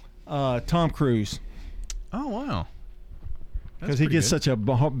guest, Tom Cruise. Oh, wow. Because he gets such a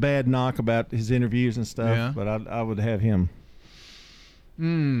bad knock about his interviews and stuff, Yeah. but I would have him.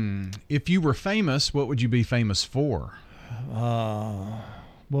 If you were famous, what would you be famous for?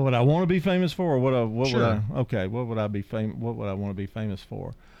 What would I want to be famous for, or what would I? Okay, what would I be What would I want to be famous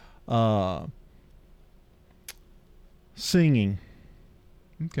for? Singing.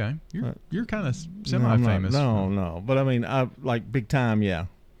 Okay, you're kind of semi-famous. No, but I mean, I like big time. Yeah,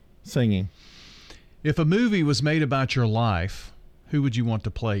 singing. If a movie was made about your life, who would you want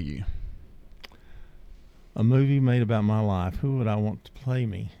to play you? A movie made about my life. Who would I want to play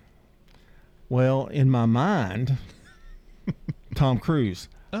me? Well, in my mind, Tom Cruise.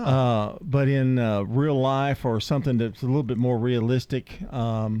 Oh. But in real life or something that's a little bit more realistic,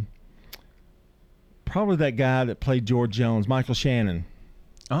 probably that guy that played George Jones, Michael Shannon.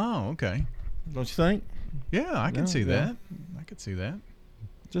 Oh, okay. Don't you think? Yeah, I can see that. I could see that.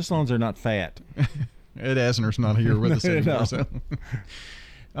 Just as long as they're not fat. Ed Asner's not here with us anymore. So.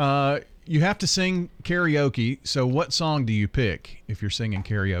 You have to sing karaoke, so what song do you pick if you're singing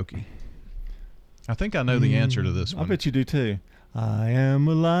karaoke? I think I know the answer to this one. I bet you do too. I am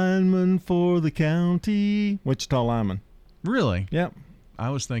a lineman for the county. Wichita lineman. Really? Yep. I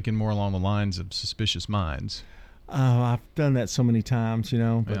was thinking more along the lines of Suspicious Minds. Oh, I've done that so many times,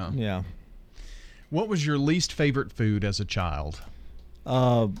 but yeah. What was your least favorite food as a child?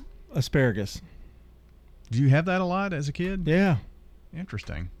 Asparagus. Do you have that a lot as a kid? Yeah.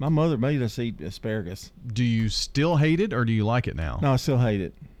 Interesting. My mother made us eat asparagus. Do you still hate it, or do you like it now? No, I still hate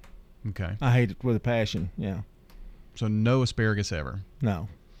it. Okay. I hate it with a passion, yeah. So no asparagus ever? No.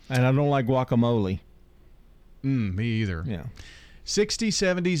 And I don't like guacamole. Me either. Yeah. 60s,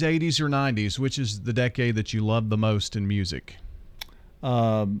 70s, 80s, or 90s, which is the decade that you loved the most in music?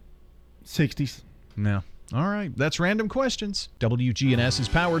 60s. No. All right, that's Random Questions. WGNS is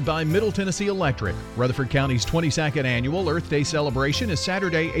powered by Middle Tennessee Electric. Rutherford County's 22nd annual Earth Day celebration is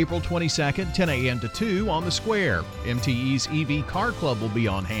Saturday, April 22nd, 10 a.m. to 2 on the square. MTE's EV Car Club will be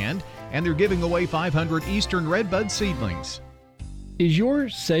on hand, and they're giving away 500 Eastern Redbud seedlings. Is your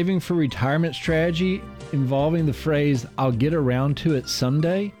saving for retirement strategy involving the phrase, "I'll get around to it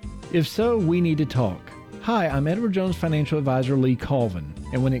someday"? If so, we need to talk. Hi, I'm Edward Jones Financial Advisor Lee Colvin,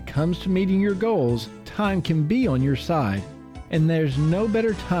 and when it comes to meeting your goals, time can be on your side, and there's no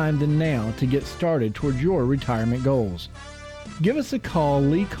better time than now to get started towards your retirement goals. Give us a call,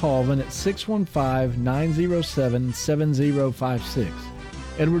 Lee Colvin, at 615-907-7056.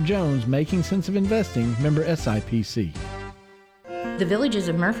 Edward Jones, Making Sense of Investing, member SIPC. The Villages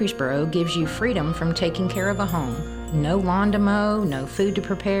of Murfreesboro gives you freedom from taking care of a home. No lawn to mow, no food to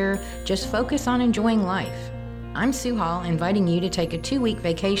prepare, just focus on enjoying life. I'm Sue Hall, inviting you to take a 2-week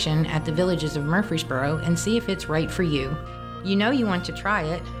vacation at the Villages of Murfreesboro and see if it's right for you. You know you want to try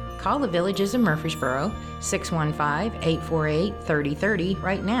it. Call the Villages of Murfreesboro, 615-848-3030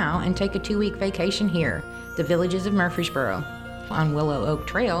 right now and take a 2-week vacation here. The Villages of Murfreesboro, on Willow Oak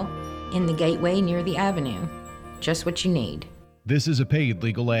Trail, in the gateway near the avenue. Just what you need. This is a paid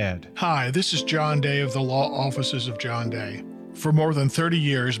legal ad. Hi, this is John Day of the Law Offices of John Day. For more than 30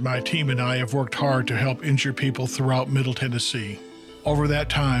 years, my team and I have worked hard to help injured people throughout Middle Tennessee. Over that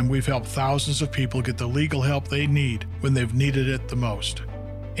time, we've helped thousands of people get the legal help they need when they've needed it the most.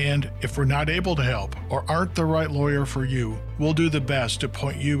 And if we're not able to help or aren't the right lawyer for you, we'll do the best to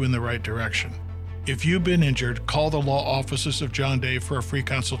point you in the right direction. If you've been injured, call the Law Offices of John Day for a free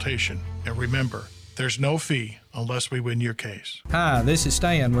consultation. And remember, There's no fee unless we win your case. Hi, this is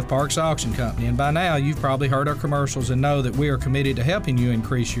Stan with Parks Auction Company, and by now you've probably heard our commercials and know that we are committed to helping you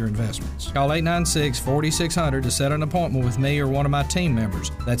increase your investments. Call 896-4600 to set an appointment with me or one of my team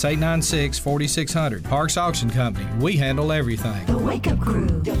members. That's 896-4600. Parks Auction Company. We handle everything. The Wake Up Crew,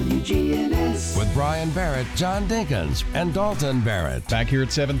 WGNS. With Brian Barrett, John Dinkins, and Dalton Barrett. Back here at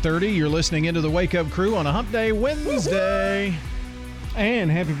 7:30, you're listening into the Wake Up Crew on a Hump Day Wednesday.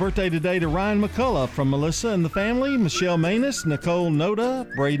 And happy birthday today to Ryan McCullough from Melissa and the family, Michelle Manus, Nicole Noda,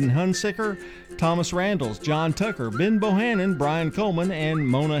 Braden Hunsicker, Thomas Randalls, John Tucker, Ben Bohannon, Brian Coleman, and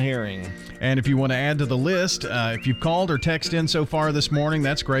Mona Herring. And if you want to add to the list, if you've called or texted in so far this morning,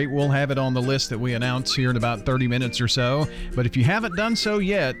 that's great. We'll have it on the list that we announce here in about 30 minutes or so. But if you haven't done so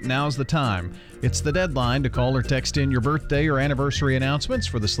yet, now's the time. It's the deadline to call or text in your birthday or anniversary announcements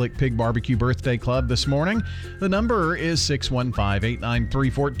for the Slick Pig Barbecue Birthday Club this morning. The number is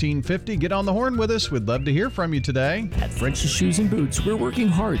 615-893-1450. Get on the horn with us. We'd love to hear from you today. At French's Shoes and Boots, we're working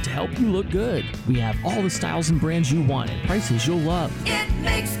hard to help you look good. We have all the styles and brands you want at prices you'll love. It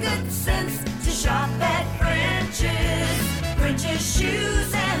makes good sense to shop at French's. French's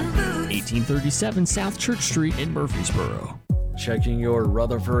Shoes and Boots. 1837 South Church Street in Murfreesboro. Checking your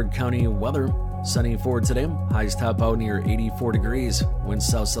Rutherford County weather. Sunny for today. Highs top out near 84 degrees. Winds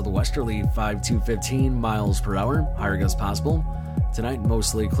south-southwesterly 5 to 15 miles per hour. Higher gusts possible. Tonight,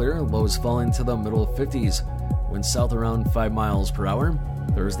 mostly clear. Lows fall into the middle 50s. Winds south around 5 miles per hour.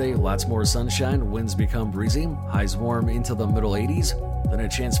 Thursday, lots more sunshine. Winds become breezy. Highs warm into the middle 80s. Then a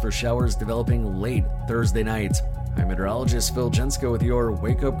chance for showers developing late Thursday night. I'm meteorologist Phil Jensko with your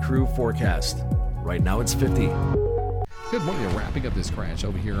Wake Up Crew forecast. Right now, it's 50. Good morning. We're wrapping up this crash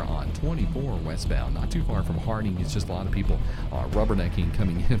over here on 24 westbound, not too far from Harding. It's just a lot of people rubbernecking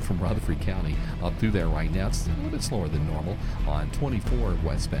coming in from Rutherford County up through there right now. It's a little bit slower than normal on 24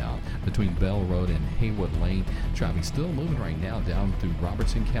 westbound between Bell Road and Haywood Lane. Traffic still moving right now down through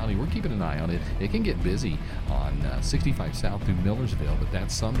Robertson County. We're keeping an eye on it. It can get busy on 65 south through Millersville, but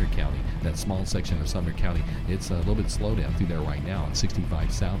that's Sumner County, that small section of Sumner County. It's a little bit slow down through there right now on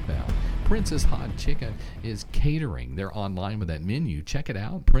 65 southbound. Princess Hot Chicken is catering. They're online with that menu. Check it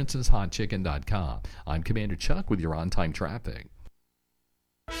out, princesshotchicken.com. I'm Commander Chuck with your on-time traffic.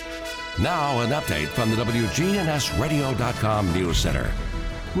 Now an update from the WGNSradio.com News Center.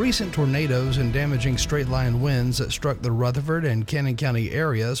 Recent tornadoes and damaging straight-line winds that struck the Rutherford and Cannon County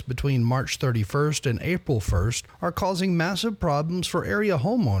areas between March 31st and April 1st are causing massive problems for area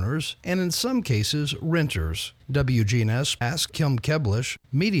homeowners and, in some cases, renters. WGNS asked Kim Keblish,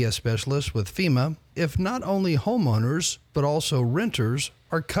 media specialist with FEMA, if not only homeowners but also renters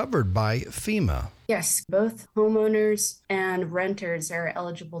are covered by FEMA. Yes, both homeowners and renters are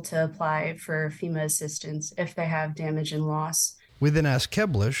eligible to apply for FEMA assistance if they have damage and loss. We then asked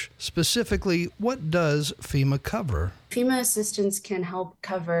Keblish, specifically, what does FEMA cover? FEMA assistance can help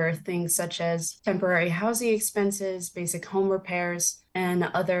cover things such as temporary housing expenses, basic home repairs, and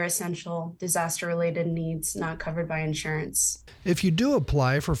other essential disaster-related needs not covered by insurance. If you do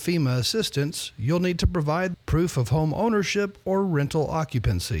apply for FEMA assistance, you'll need to provide proof of home ownership or rental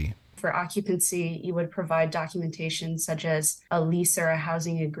occupancy. For occupancy, you would provide documentation such as a lease or a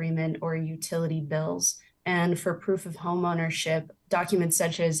housing agreement or utility bills. And for proof of home ownership, documents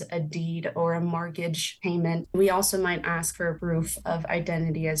such as a deed or a mortgage payment. We also might ask for proof of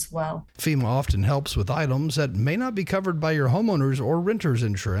identity as well. FEMA often helps with items that may not be covered by your homeowner's or renter's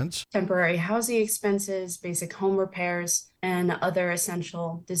insurance. Temporary housing expenses, basic home repairs, and other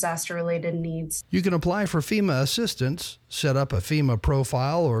essential disaster-related needs. You can apply for FEMA assistance, set up a FEMA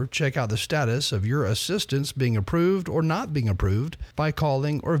profile, or check out the status of your assistance being approved or not being approved by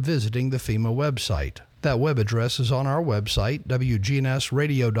calling or visiting the FEMA website. That web address is on our website,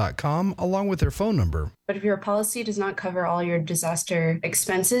 WGNSradio.com, along with their phone number. But if your policy does not cover all your disaster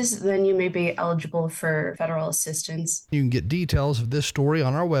expenses, then you may be eligible for federal assistance. You can get details of this story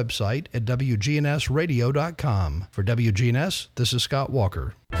on our website at WGNSradio.com. For WGNS, this is Scott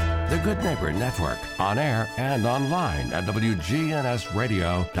Walker. The Good Neighbor Network, on air and online at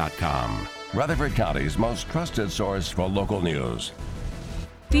WGNSradio.com. Rutherford County's most trusted source for local news.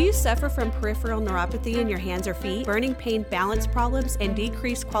 Do you suffer from peripheral neuropathy in your hands or feet, burning pain, balance problems, and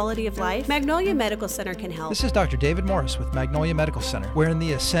decreased quality of life? Magnolia Medical Center can help. This is Dr. David Morris with Magnolia Medical Center. We're in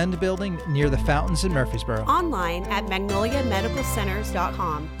the Ascend building near the fountains in Murfreesboro. Online at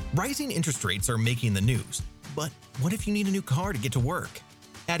magnoliamedicalcenters.com. Rising interest rates are making the news, but what if you need a new car to get to work?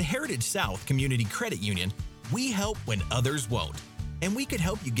 At Heritage South Community Credit Union, we help when others won't. And we could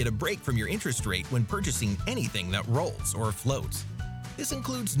help you get a break from your interest rate when purchasing anything that rolls or floats. This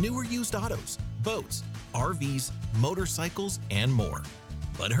includes newer used autos, boats, RVs, motorcycles, and more.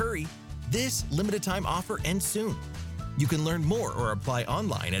 But hurry, This limited time offer ends soon. You can learn more or apply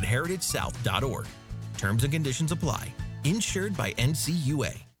online at heritagesouth.org. Terms and conditions apply. Insured by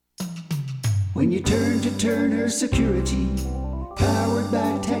NCUA. When you turn to Turner Security, powered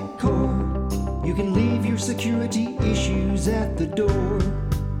by TechCore, you can leave your security issues at the door.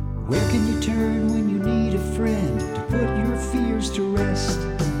 Where can you turn when you need a friend to put your fears to rest?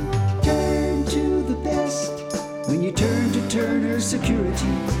 Turn to the best when you turn to Turner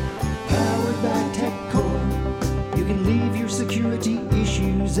Security, powered by TechCore. You can leave your security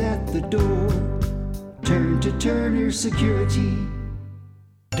issues at the door. Turn to Turner Security.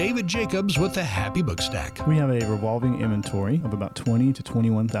 David Jacobs with the Happy Book Stack. We have a revolving inventory of about 20 to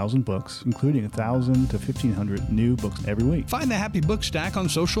 21,000 books, including 1,000 to 1,500 new books every week. Find the Happy Book Stack on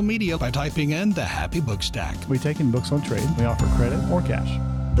social media by typing in the Happy Book Stack. We take in books on trade. We offer credit or cash.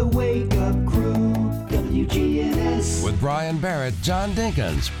 The Wake Up Crew, WGNS. With Brian Barrett, John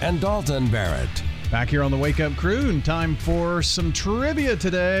Dinkins, and Dalton Barrett. Back here on the Wake Up Crew, and time for some trivia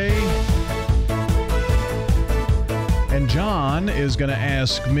today. And John is going to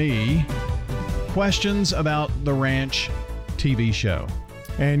ask me questions about the Ranch TV show.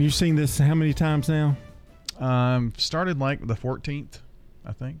 And you've seen this how many times now? Started like the 14th,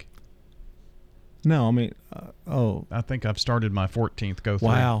 I think. No, I mean, I think I've started my 14th go through.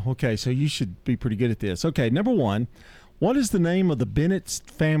 Wow. Okay, so you should be pretty good at this. Okay, number one, what is the name of the Bennett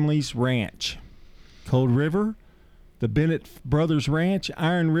family's ranch? Cold River, the Bennett Brothers Ranch,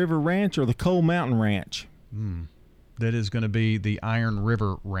 Iron River Ranch, or the Coal Mountain Ranch? That is going to be the Iron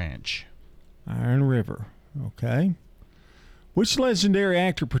River Ranch. Iron River. Okay. Which legendary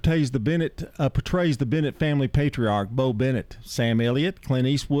actor portrays the Bennett family patriarch, Bo Bennett? Sam Elliott, Clint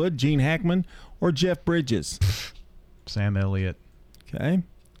Eastwood, Gene Hackman, or Jeff Bridges? Sam Elliott. Okay.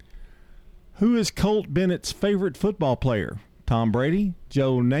 Who is Colt Bennett's favorite football player? Tom Brady,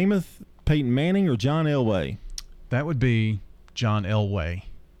 Joe Namath, Peyton Manning, or John Elway? That would be John Elway.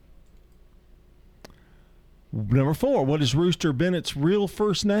 Number four, what is Rooster Bennett's real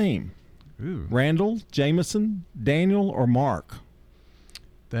first name? Ooh. Randall, Jameson, Daniel, or Mark?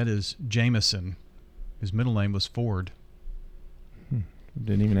 That is Jameson. His middle name was Ford.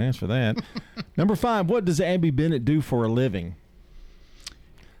 Didn't even ask for that. Number five, what does Abby Bennett do for a living?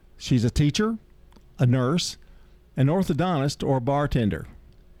 She's a teacher, a nurse, an orthodontist, or a bartender.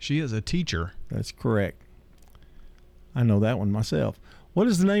 She is a teacher. That's correct. I know that one myself. What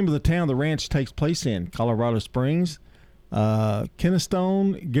is the name of the town the ranch takes place in? Colorado Springs,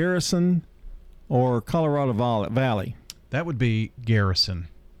 Kennestone, Garrison, or Colorado Valley? That would be Garrison.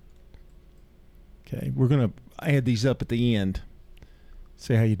 Okay, we're going to add these up at the end.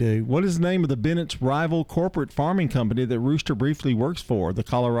 See how you do. What is the name of the Bennett's rival corporate farming company that Rooster briefly works for? The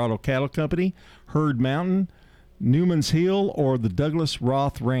Colorado Cattle Company, Herd Mountain, Newman's Hill, or the Douglas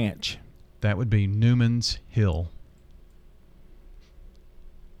Roth Ranch? That would be Newman's Hill.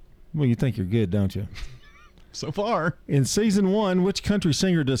 Well, you think you're good, don't you? So far. In season one, which country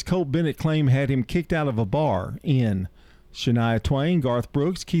singer does Colt Bennett claim had him kicked out of a bar in? Shania Twain, Garth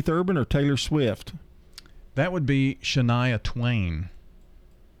Brooks, Keith Urban, or Taylor Swift? That would be Shania Twain.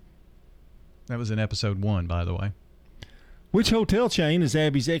 That was in episode 1, by the way. Which hotel chain is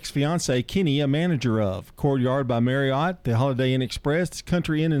Abby's ex-fiancé Kenny a manager of? Courtyard by Marriott, the Holiday Inn Express,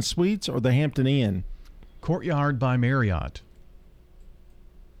 Country Inn and Suites, or the Hampton Inn? Courtyard by Marriott.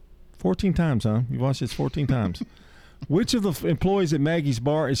 14 times, huh? You watched this 14 times. Which of the employees at Maggie's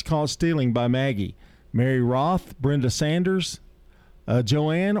Bar is caught stealing by Maggie? Mary Roth, Brenda Sanders,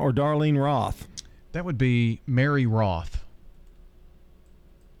 Joanne, or Darlene Roth? That would be Mary Roth.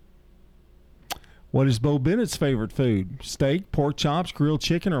 What is Bo Bennett's favorite food? Steak, pork chops, grilled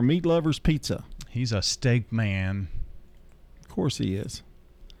chicken, or meat lover's pizza? He's a steak man. Of course he is.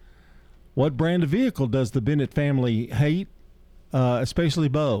 What brand of vehicle does the Bennett family hate, especially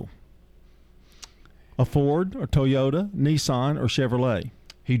Bo? A Ford, or Toyota, Nissan, or Chevrolet?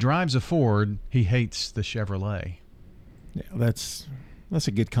 He drives a Ford. He hates the Chevrolet. Yeah, that's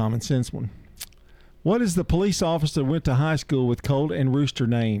a good common sense one. What is the police officer that went to high school with Colt and Rooster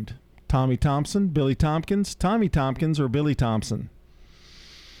named? Tommy Thompson, Billy Tompkins, Tommy Tompkins, or Billy Thompson?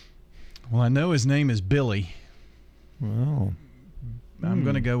 Well, I know his name is Billy. Well, I'm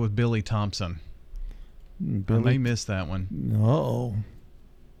going to go with Billy Thompson. I may miss that one. Uh-oh.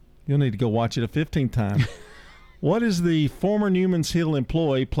 You'll need to go watch it a 15th time. What is the former Newman's Hill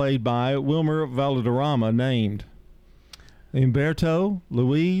employee played by Wilmer Valderrama named? Umberto,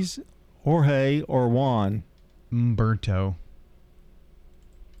 Luis, Jorge, or Juan? Umberto.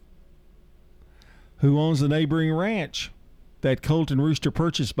 Who owns the neighboring ranch that Colt and Rooster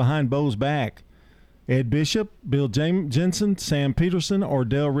purchased behind Bo's back? Ed Bishop, Bill Jensen, Sam Peterson, or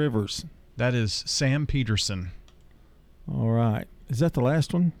Dale Rivers? That is Sam Peterson. All right. Is that the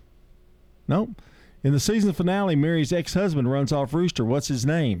last one? Nope. In the season finale, Mary's ex-husband runs off Rooster. What's his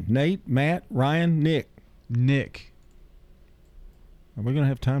name? Nate, Matt, Ryan, Nick? Nick. Are we going to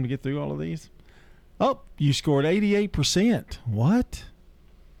have time to get through all of these? Oh, you scored 88%. What?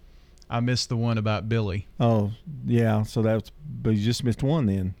 I missed the one about Billy. Oh, yeah. So but you just missed one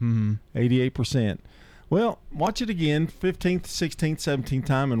then. Mm-hmm. 88%. Well, watch it again, 15th, 16th, 17th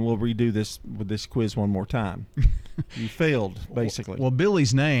time, and we'll redo this with this quiz one more time. You failed, basically. Well,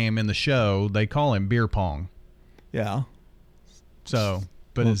 Billy's name in the show, they call him Beer Pong. Yeah. So,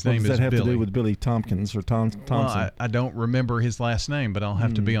 but his name is Billy. What does that have to do with Billy Tompkins or Thompson? Well, I don't remember his last name, but I'll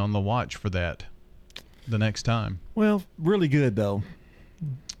have to be on the watch for that the next time. Well, really good, though.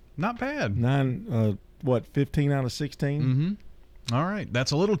 Not bad. 15 out of 16? Mm-hmm. All right.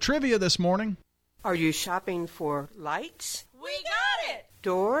 That's a little trivia this morning. Are you shopping for lights? We got it!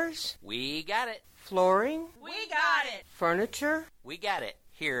 Doors? We got it. Flooring? We got it! Furniture? We got it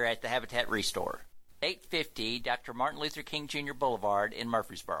here at the Habitat Restore. 850 Dr. Martin Luther King Jr. Boulevard in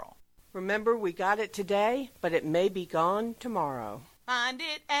Murfreesboro. Remember, we got it today, but it may be gone tomorrow. Find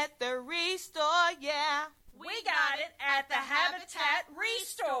it at the Restore, yeah. We got it at the Habitat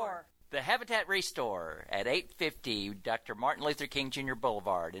Restore. The Habitat Restore at 850 Dr. Martin Luther King Jr.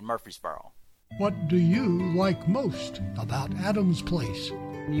 Boulevard in Murfreesboro. What do you like most about Adams Place?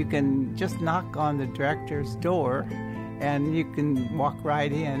 You can just knock on the director's door and you can walk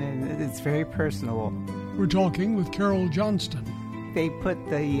right in, and it's very personable. We're talking with Carol Johnston. They put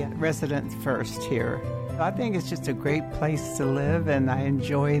the residents first here. I think it's just a great place to live, and I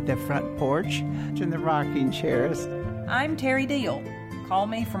enjoy the front porch and the rocking chairs. I'm Terry Deal. Call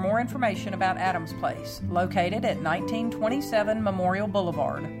me for more information about Adams Place, located at 1927 Memorial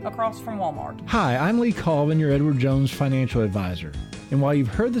Boulevard, across from Walmart. Hi, I'm Lee Colvin, your Edward Jones financial advisor. And while you've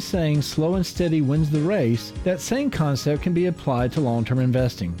heard the saying, slow and steady wins the race, that same concept can be applied to long-term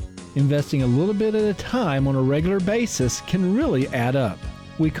investing. Investing a little bit at a time on a regular basis can really add up.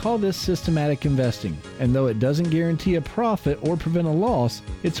 We call this systematic investing, and though it doesn't guarantee a profit or prevent a loss,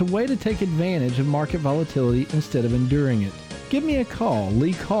 it's a way to take advantage of market volatility instead of enduring it. Give me a call,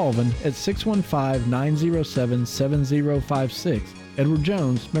 Lee Colvin, at 615-907-7056. Edward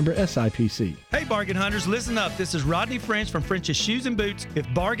Jones, member SIPC. Hey, bargain hunters, listen up. This is Rodney French from French's Shoes and Boots.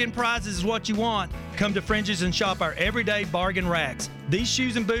 If bargain prizes is what you want, come to French's and shop our everyday bargain racks. These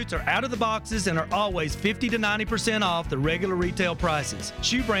shoes and boots are out of the boxes and are always 50 to 90% off the regular retail prices.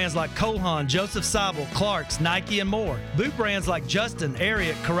 Shoe brands like Cole Haan, Joseph Seibel, Clark's, Nike, and more. Boot brands like Justin,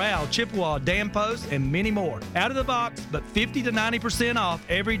 Ariat, Corral, Chippewa, Dan Post, and many more. Out of the box, but 50 to 90% off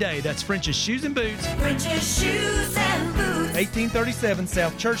every day. That's French's Shoes and Boots. French's Shoes and Boots. 1837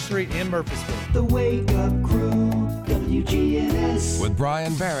 South Church Street in Murfreesboro. The Wake Up Crew, WGNS. With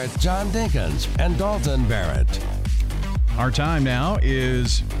Brian Barrett, John Dinkins, and Dalton Barrett. Our time now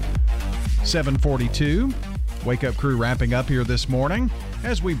is 7:42. Wake Up Crew wrapping up here this morning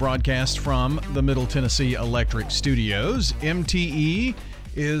as we broadcast from the Middle Tennessee Electric Studios. MTE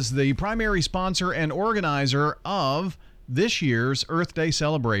is the primary sponsor and organizer of this year's Earth Day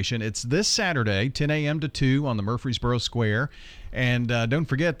celebration. It's this Saturday, 10 a.m. to 2 on the Murfreesboro Square. And don't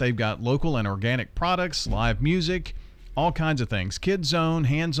forget, they've got local and organic products, live music, all kinds of things. Kids Zone,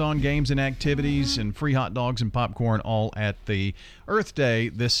 hands-on games and activities, and free hot dogs and popcorn, all at the Earth Day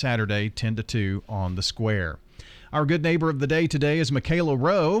this Saturday, 10 to 2 on the Square. Our good neighbor of the day today is Michaela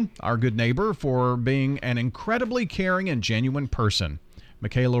Rowe, our good neighbor for being an incredibly caring and genuine person.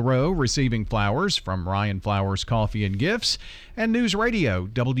 Michaela Rowe receiving flowers from Ryan Flowers Coffee and Gifts and News Radio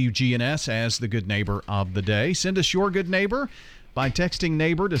WGNS as the good neighbor of the day. Send us your good neighbor by texting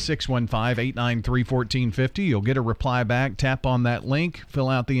neighbor to 615-893-1450. You'll get a reply back. Tap on that link, fill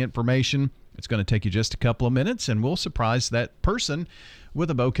out the information. It's going to take you just a couple of minutes, and we'll surprise that person with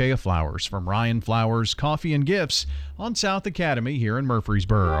a bouquet of flowers from Ryan Flowers Coffee and Gifts on South Academy here in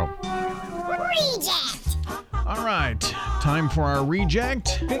Murfreesboro. Reject! All right, time for our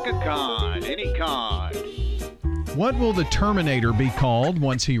reject. Pick a card, any card. What will the Terminator be called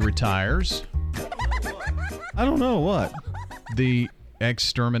once he retires? I don't know. What? The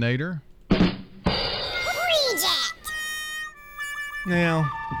Exterminator? Reject!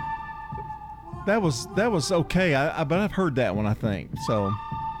 Now, that was okay. But I've heard that one, I think. So.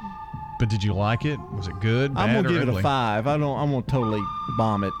 But did you like it? Was it good, bad, I'm gonna or give ugly? it a 5. I'm gonna totally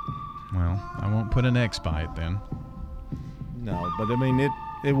bomb it. Well, I won't put an X by it then. No, but I mean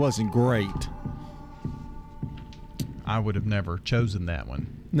it wasn't great. I would have never chosen that one.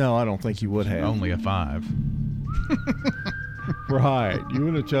 No, I don't think you would have. Only a 5. Right. You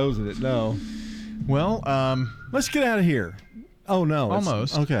would have chosen it. No. Well, let's get out of here. Oh, no.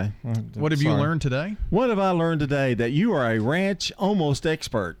 Almost. Okay. What have you learned today? What have I learned today? That you are a ranch almost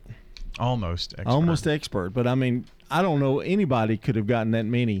expert. Almost expert. Almost expert. But, I mean, I don't know anybody could have gotten that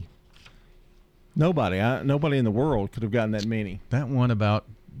many. Nobody in the world could have gotten that many. That one about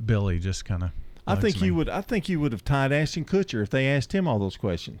Billy just kind of. I think you would have tied Ashton Kutcher if they asked him all those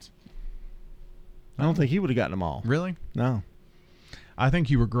questions. I don't think he would have gotten them all. Really? No. I think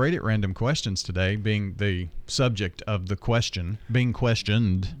you were great at random questions today, being the subject of the question, being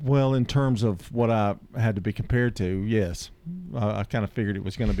questioned. Well, in terms of what I had to be compared to, yes. I kind of figured it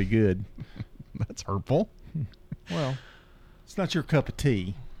was going to be good. That's hurtful. Well, it's not your cup of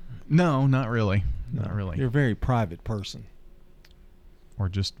tea. No, not really. Not really. You're a very private person. Or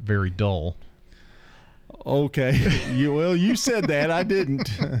just very dull. Okay. You said that. I didn't.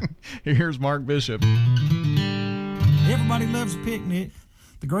 Here's Mark Bishop. Everybody loves a picnic.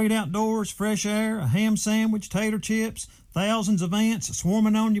 The great outdoors, fresh air, a ham sandwich, tater chips, thousands of ants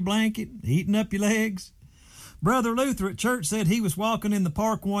swarming on your blanket, eating up your legs. Brother Luther at church said he was walking in the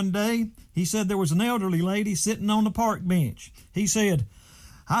park one day. He said there was an elderly lady sitting on the park bench. He said,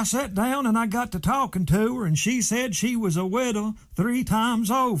 I sat down and I got to talking to her, and she said she was a widow 3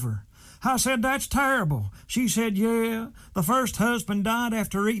 times over. I said, that's terrible. She said, yeah, the first husband died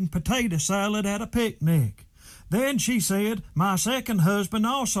after eating potato salad at a picnic. Then she said, my second husband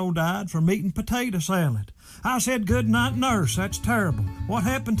also died from eating potato salad. I said, good night, nurse, that's terrible. What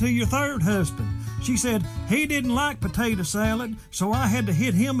happened to your third husband? She said, he didn't like potato salad, so I had to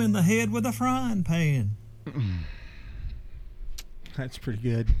hit him in the head with a frying pan. That's pretty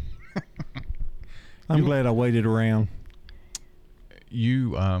good. I'm glad I waited around.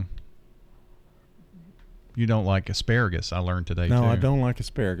 You don't like asparagus, I learned today, No, too. I don't like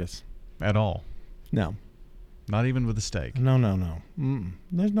asparagus. At all? No. Not even with a steak? No.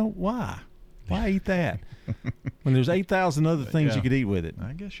 There's no, why? Why eat that? When there's 8,000 other things you could eat with it.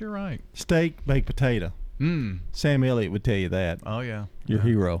 I guess you're right. Steak, baked potato. Sam Elliott would tell you that. Oh, yeah. Your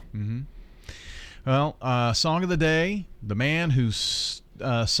hero. Mm-hmm. Well, song of the day, the man who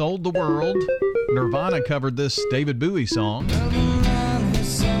sold the world. Nirvana covered this David Bowie song.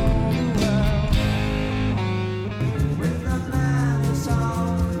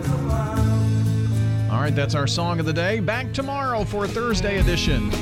 All right, that's our song of the day. Back tomorrow for a Thursday edition.